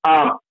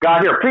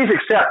 God, here, please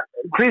accept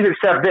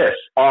this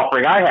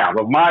offering I have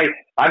of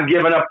I'm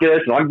giving up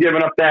this and I'm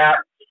giving up that,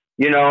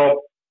 and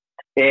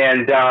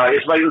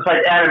it's like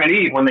Adam and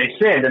Eve when they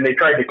sinned and they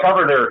tried to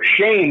cover their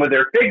shame with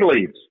their fig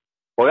leaves.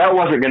 Well, that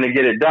wasn't going to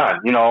get it done,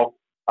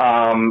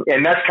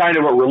 and that's kind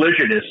of what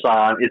religion is,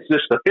 son. It's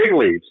just the fig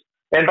leaves.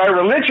 And by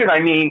religion, I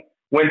mean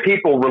when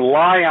people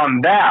rely on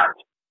that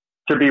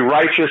to be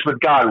righteous with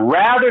God,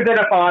 rather than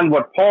upon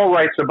what Paul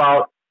writes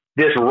about,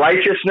 this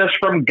righteousness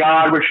from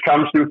God which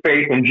comes through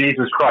faith in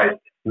Jesus Christ.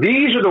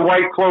 These are the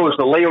white clothes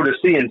the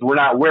Laodiceans were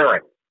not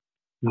wearing.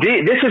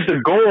 This is the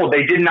gold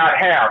they did not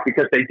have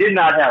because they did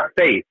not have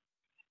faith.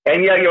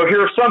 And yet you'll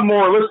hear some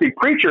moralistic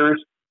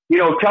preachers,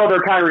 tell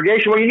their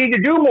congregation, well, you need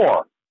to do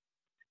more.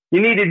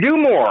 You need to do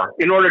more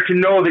in order to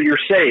know that you're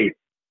saved.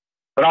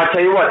 But I'll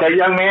tell you what, that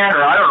young man,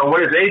 or I don't know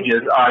what his age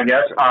is, I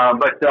guess,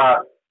 but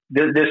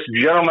this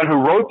gentleman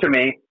who wrote to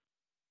me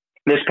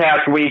this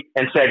past week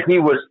and said he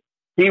was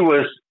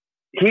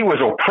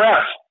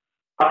oppressed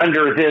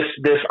under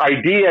this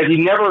idea.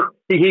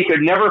 He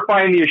could never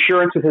find the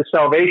assurance of his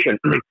salvation.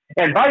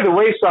 And by the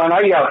way, son,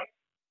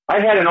 I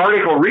had an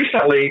article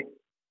recently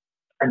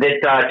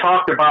that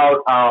talked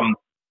about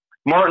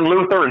Martin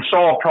Luther and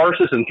Saul of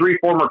Tarsus and 3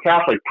 former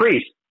Catholic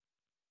priests.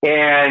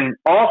 And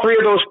all 3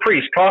 of those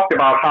priests talked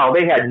about how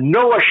they had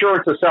no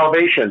assurance of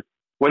salvation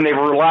when they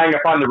were relying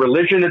upon the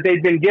religion that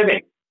they'd been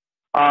giving.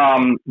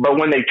 But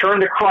when they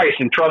turned to Christ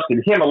and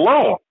trusted him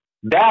alone,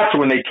 that's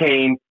when they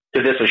came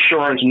to this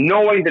assurance,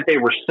 knowing that they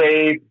were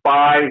saved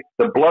by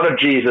the blood of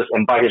Jesus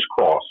and by his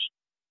cross.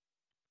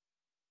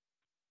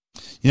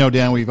 You know,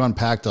 Dan, we've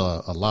unpacked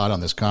a lot on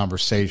this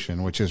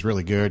conversation, which is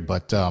really good,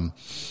 but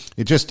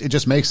it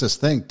just makes us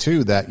think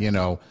too that, you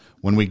know,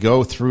 when we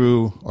go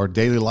through our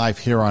daily life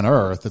here on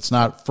earth, it's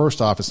not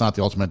the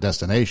ultimate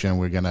destination.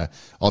 We're going to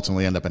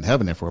ultimately end up in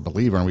heaven if we're a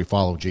believer and we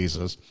follow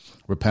Jesus,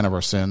 repent of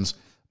our sins.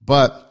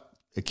 But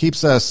it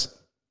keeps us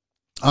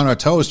on our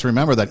toes to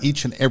remember that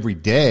each and every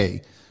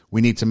day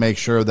we need to make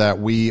sure that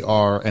we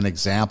are an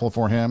example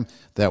for him,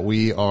 that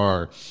we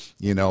are,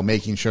 you know,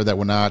 making sure that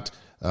we're not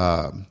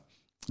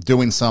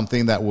doing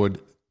something that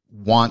would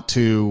want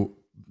to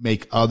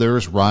make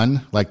others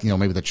run, like, you know,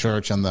 maybe the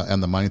church and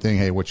the money thing.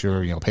 Hey, what's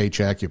your, you know,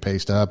 paycheck, your pay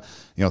stub,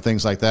 you know,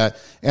 things like that.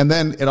 And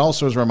then it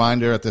also is a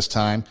reminder at this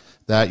time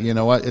that, you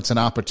know what, it's an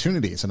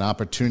opportunity. It's an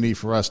opportunity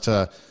for us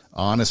to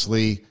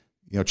honestly,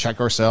 you know, check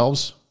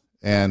ourselves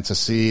and to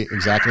see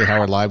exactly how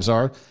our lives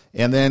are,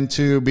 and then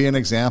to be an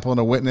example and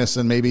a witness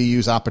and maybe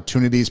use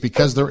opportunities,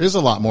 because there is a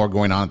lot more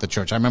going on at the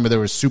church. I remember there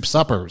was soup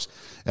suppers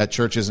at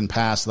churches in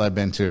past that I've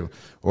been to,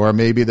 or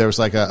maybe there was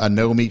like a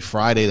no meat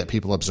Friday that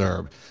people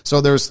observed. So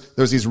there's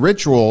these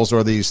rituals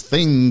or these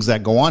things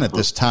that go on at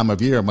this time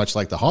of year, much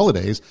like the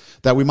holidays,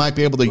 that we might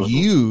be able to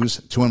use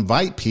to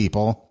invite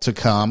people to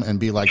come and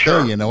be like,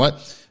 hey, you know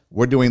what,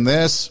 we're doing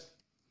this.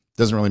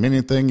 Doesn't really mean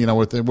anything, you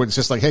know. It's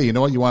just like, hey, you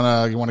know what, you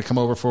wanna come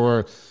over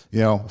for, you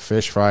know,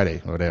 Fish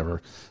Friday or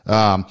whatever,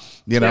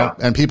 you know.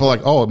 And people are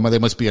like, oh, they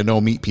must be a no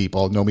meat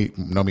people, no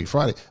meat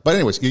Friday. But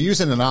anyways, you're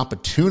using an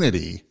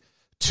opportunity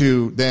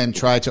to then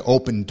try to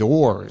open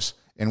doors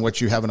in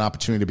which you have an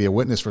opportunity to be a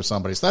witness for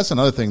somebody. So that's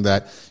another thing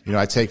that, you know,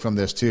 I take from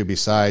this too.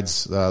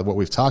 Besides what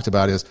we've talked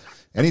about, is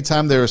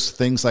anytime there's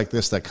things like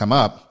this that come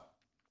up,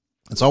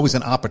 it's always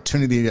an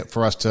opportunity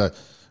for us to,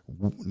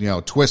 you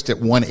know, twist it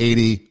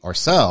 180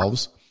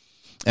 ourselves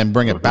and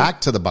bring it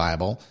back to the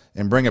Bible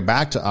and bring it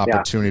back to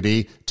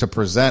opportunity to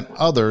present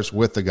others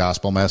with the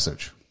gospel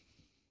message.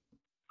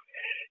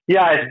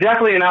 Yeah, it's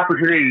definitely an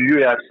opportunity to do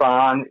that,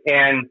 Son.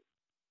 And,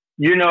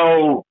 you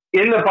know,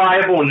 in the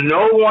Bible,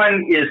 no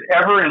one is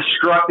ever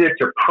instructed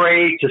to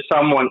pray to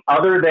someone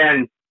other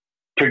than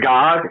to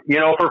God, you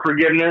know, for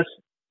forgiveness.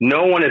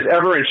 No one is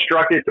ever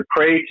instructed to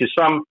pray to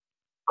some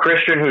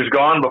Christian who's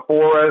gone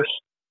before us.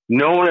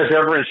 No one is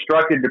ever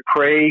instructed to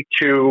pray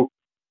to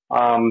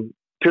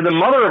the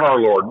mother of our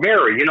Lord,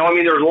 Mary. You know, I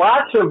mean, there's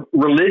lots of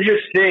religious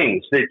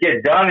things that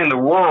get done in the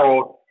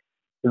world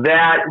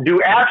that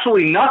do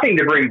absolutely nothing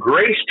to bring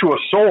grace to a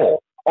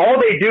soul. All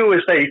they do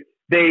is they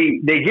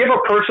give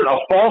a person a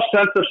false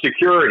sense of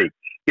security,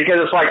 because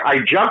it's like, I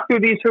jump through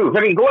these hoops.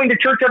 I mean, going to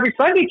church every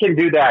Sunday can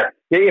do that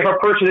if a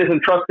person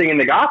isn't trusting in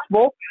the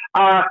gospel.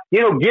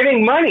 You know,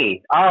 giving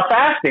money,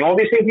 fasting, all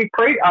these things we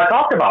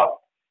talked about.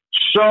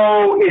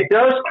 So it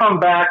does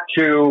come back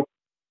to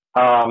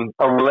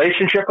a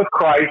relationship with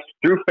Christ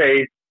through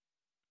faith.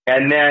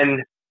 And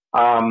then,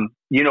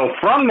 you know,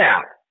 from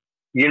that,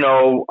 you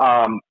know,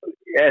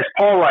 as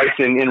Paul writes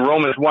in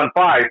Romans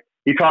 1:5,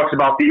 he talks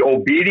about the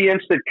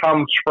obedience that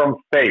comes from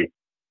faith.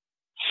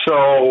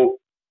 So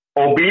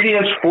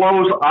obedience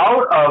flows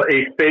out of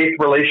a faith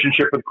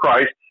relationship with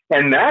Christ,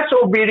 and that's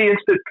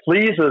obedience that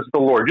pleases the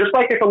Lord. Just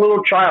like if a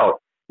little child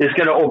is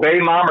going to obey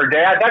mom or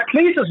dad, that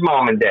pleases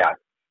mom and dad.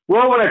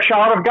 Well, when a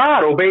child of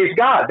God obeys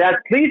God, that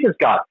pleases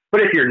God.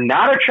 But if you're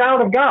not a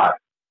child of God,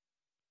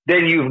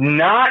 then you've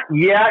not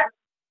yet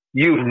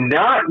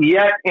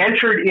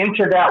entered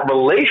into that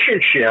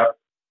relationship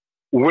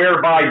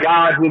whereby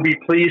God will be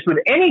pleased with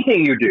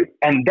anything you do.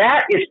 And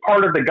that is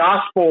part of the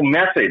gospel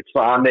message,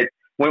 Son, that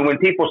when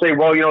people say,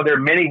 well, you know, there are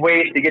many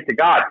ways to get to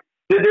God,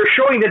 they're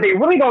showing that they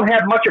really don't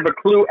have much of a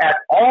clue at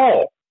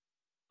all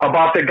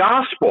about the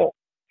gospel.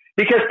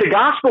 Because the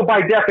gospel,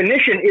 by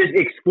definition, is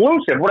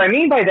exclusive. What I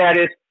mean by that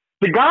is,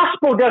 the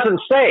gospel doesn't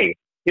say,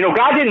 you know,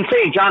 God didn't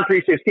say in John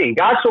 3:16,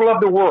 God so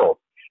loved the world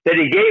that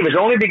he gave his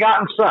only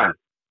begotten son,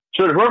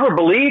 so that whoever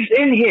believes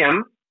in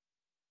him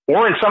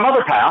or in some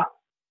other path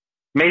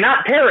may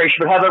not perish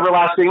but have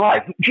everlasting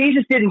life.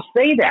 Jesus didn't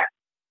say that.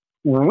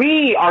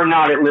 We are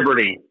not at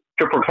liberty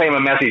to proclaim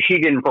a message he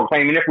didn't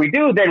proclaim. And if we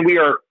do, then we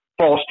are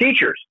false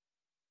teachers.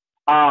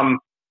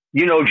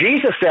 You know,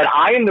 Jesus said,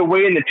 I am the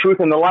way and the truth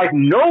and the life.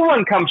 No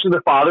one comes to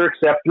the Father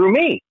except through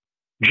me.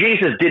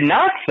 Jesus did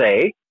not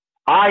say,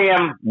 I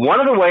am one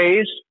of the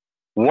ways,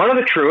 one of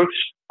the truths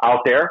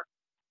out there.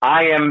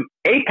 I am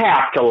a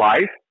path to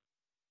life.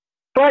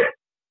 But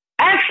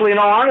actually, in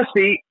all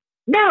honesty,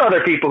 there are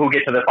other people who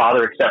get to the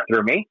Father except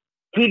through me.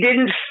 He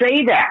didn't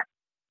say that.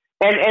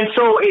 And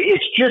so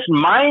it's just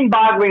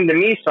mind-boggling to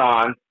me,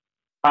 Son,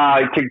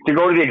 to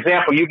go to the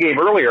example you gave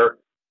earlier,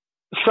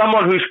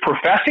 someone who's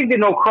professing to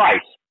know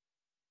Christ,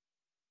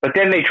 but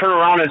then they turn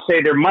around and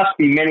say there must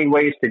be many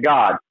ways to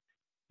God.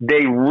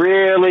 they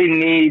really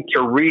need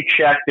to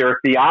recheck their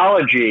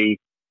theology,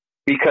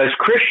 because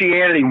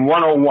Christianity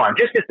 101,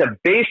 just at the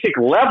basic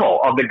level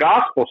of the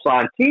gospel,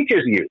 son,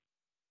 teaches you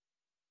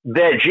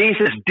that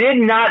Jesus did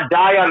not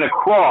die on the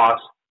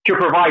cross to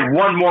provide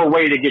one more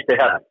way to get to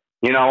heaven.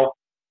 You know,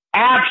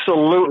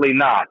 absolutely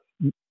not.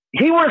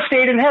 He would have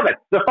stayed in heaven.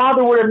 The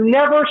Father would have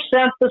never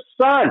sent the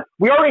Son.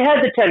 We already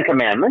had the 10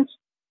 Commandments.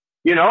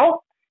 You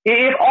know,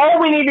 if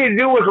all we needed to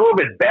do was a little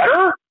bit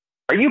better,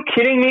 are you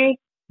kidding me?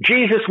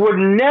 Jesus would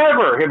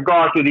never have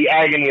gone through the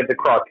agony of the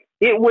cross.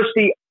 It was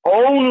the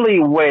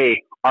only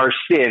way our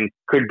sin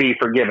could be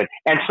forgiven.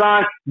 And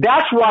son,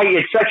 that's why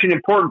it's such an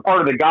important part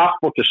of the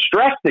gospel to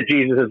stress that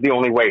Jesus is the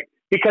only way.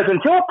 Because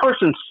until a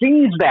person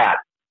sees that,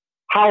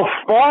 how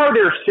far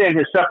their sin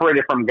has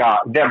separated them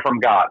from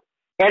God,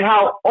 and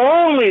how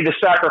only the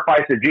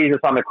sacrifice of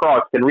Jesus on the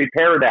cross can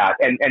repair that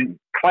and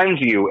cleanse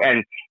you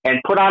and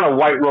put on a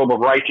white robe of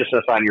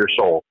righteousness on your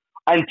soul.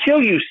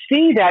 Until you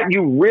see that,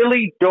 you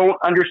really don't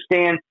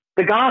understand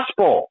the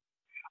gospel.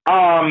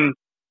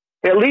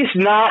 At least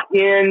not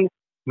in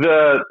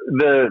the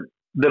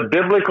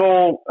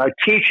biblical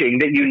teaching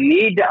that you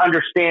need to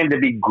understand to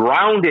be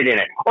grounded in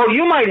it. Or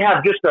you might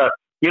have just a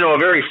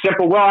very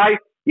simple, well,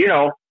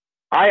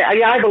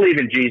 I believe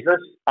in Jesus.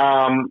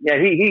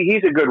 Yeah,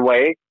 he's a good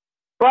way.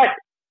 But,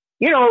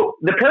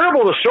 the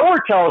parable of the sower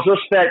tells us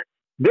that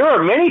there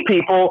are many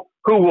people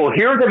who will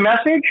hear the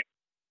message,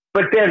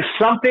 but then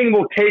something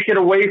will take it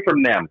away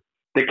from them.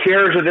 The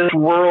cares of this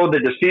world, the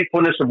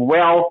deceitfulness of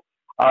wealth,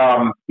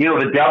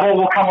 the devil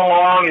will come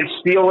along and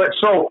steal it.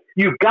 So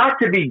you've got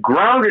to be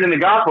grounded in the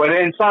gospel.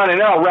 And son,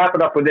 and then I'll wrap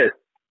it up with this.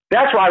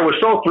 That's why I was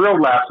so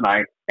thrilled last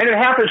night. And it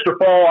happens to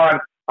fall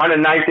on a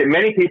night that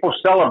many people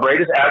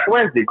celebrate as Ash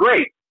Wednesday.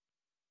 Great.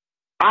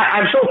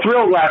 I'm so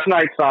thrilled last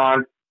night,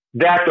 son,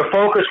 that the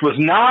focus was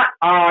not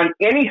on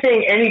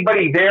anything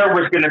anybody there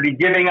was going to be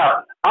giving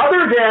up,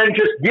 other than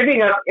just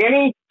giving up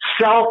any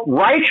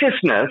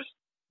self-righteousness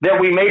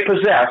that we may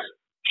possess,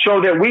 so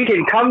that we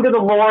can come to the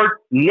Lord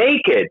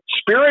naked,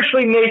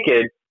 spiritually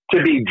naked,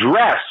 to be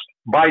dressed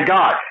by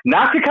God.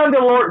 Not to come to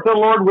the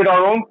Lord with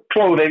our own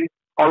clothing,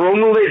 our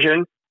own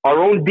religion,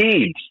 our own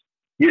deeds,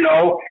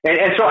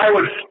 And so I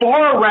would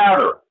far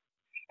rather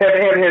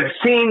have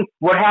seen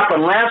what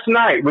happened last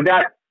night with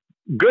that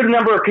good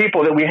number of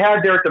people that we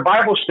had there at the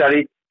Bible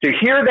study, to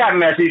hear that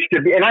message,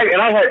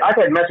 I've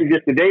had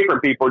messages today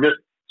from people just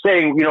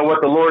saying,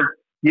 what the Lord,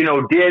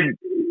 did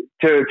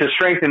to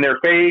strengthen their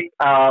faith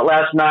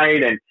last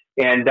night.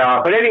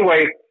 But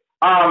anyway,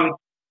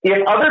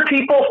 if other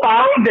people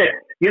found that,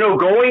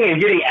 going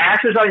and getting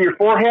ashes on your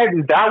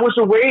forehead, that was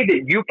a way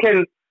that you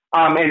can,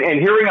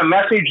 and hearing a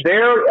message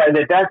there,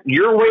 that's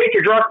your way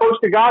to draw close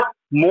to God,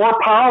 more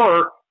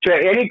power to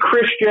any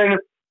Christian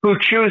who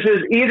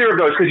chooses either of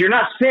those, because you're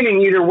not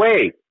sinning either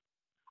way.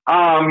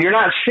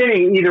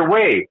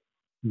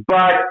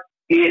 But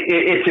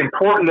it's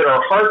important that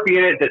our heart be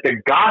in it, that the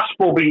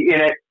gospel be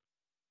in it.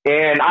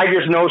 And I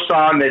just know,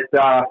 son,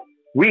 that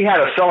we had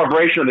a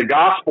celebration of the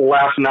gospel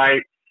last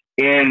night,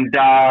 and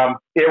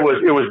it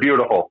was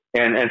beautiful.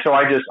 And so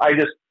I just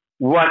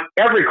want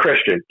every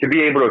Christian to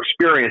be able to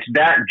experience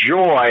that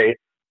joy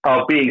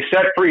of being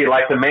set free,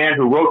 like the man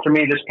who wrote to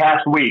me this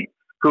past week,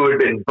 who had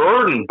been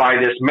burdened by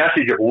this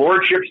message of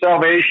lordship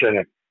salvation.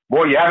 And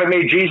boy, you haven't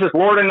made Jesus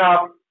Lord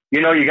enough.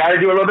 You got to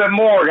do a little bit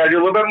more. Got to do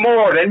a little bit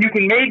more. Then you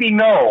can maybe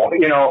know.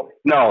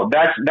 No,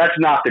 that's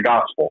not the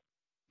gospel.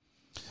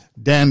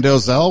 Dan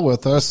Dozell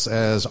with us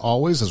as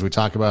always, as we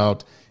talk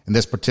about, in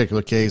this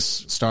particular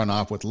case, starting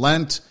off with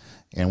Lent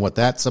and what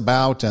that's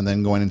about, and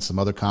then going into some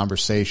other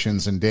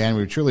conversations. And Dan,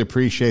 we truly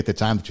appreciate the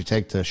time that you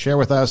take to share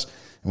with us,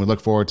 and we look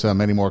forward to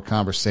many more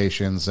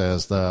conversations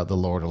as the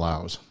Lord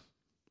allows.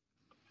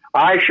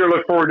 I sure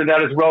look forward to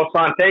that as well,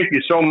 son. Thank you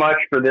so much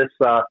for this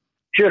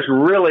just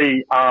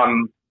really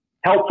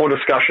helpful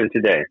discussion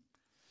today.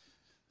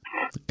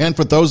 And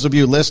for those of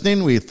you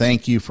listening, we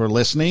thank you for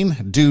listening.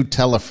 Do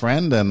tell a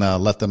friend and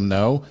let them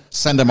know.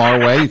 Send them our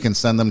way. You can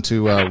send them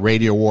to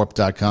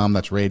radiowarp.com.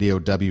 That's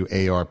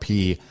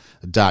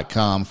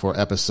radiowarp.com for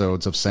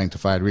episodes of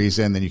Sanctified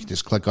Reason. Then you can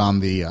just click on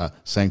the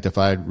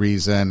Sanctified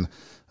Reason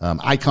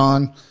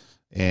icon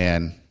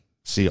and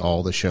see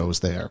all the shows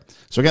there.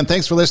 So again,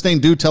 thanks for listening.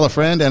 Do tell a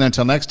friend. And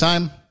until next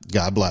time,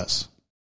 God bless.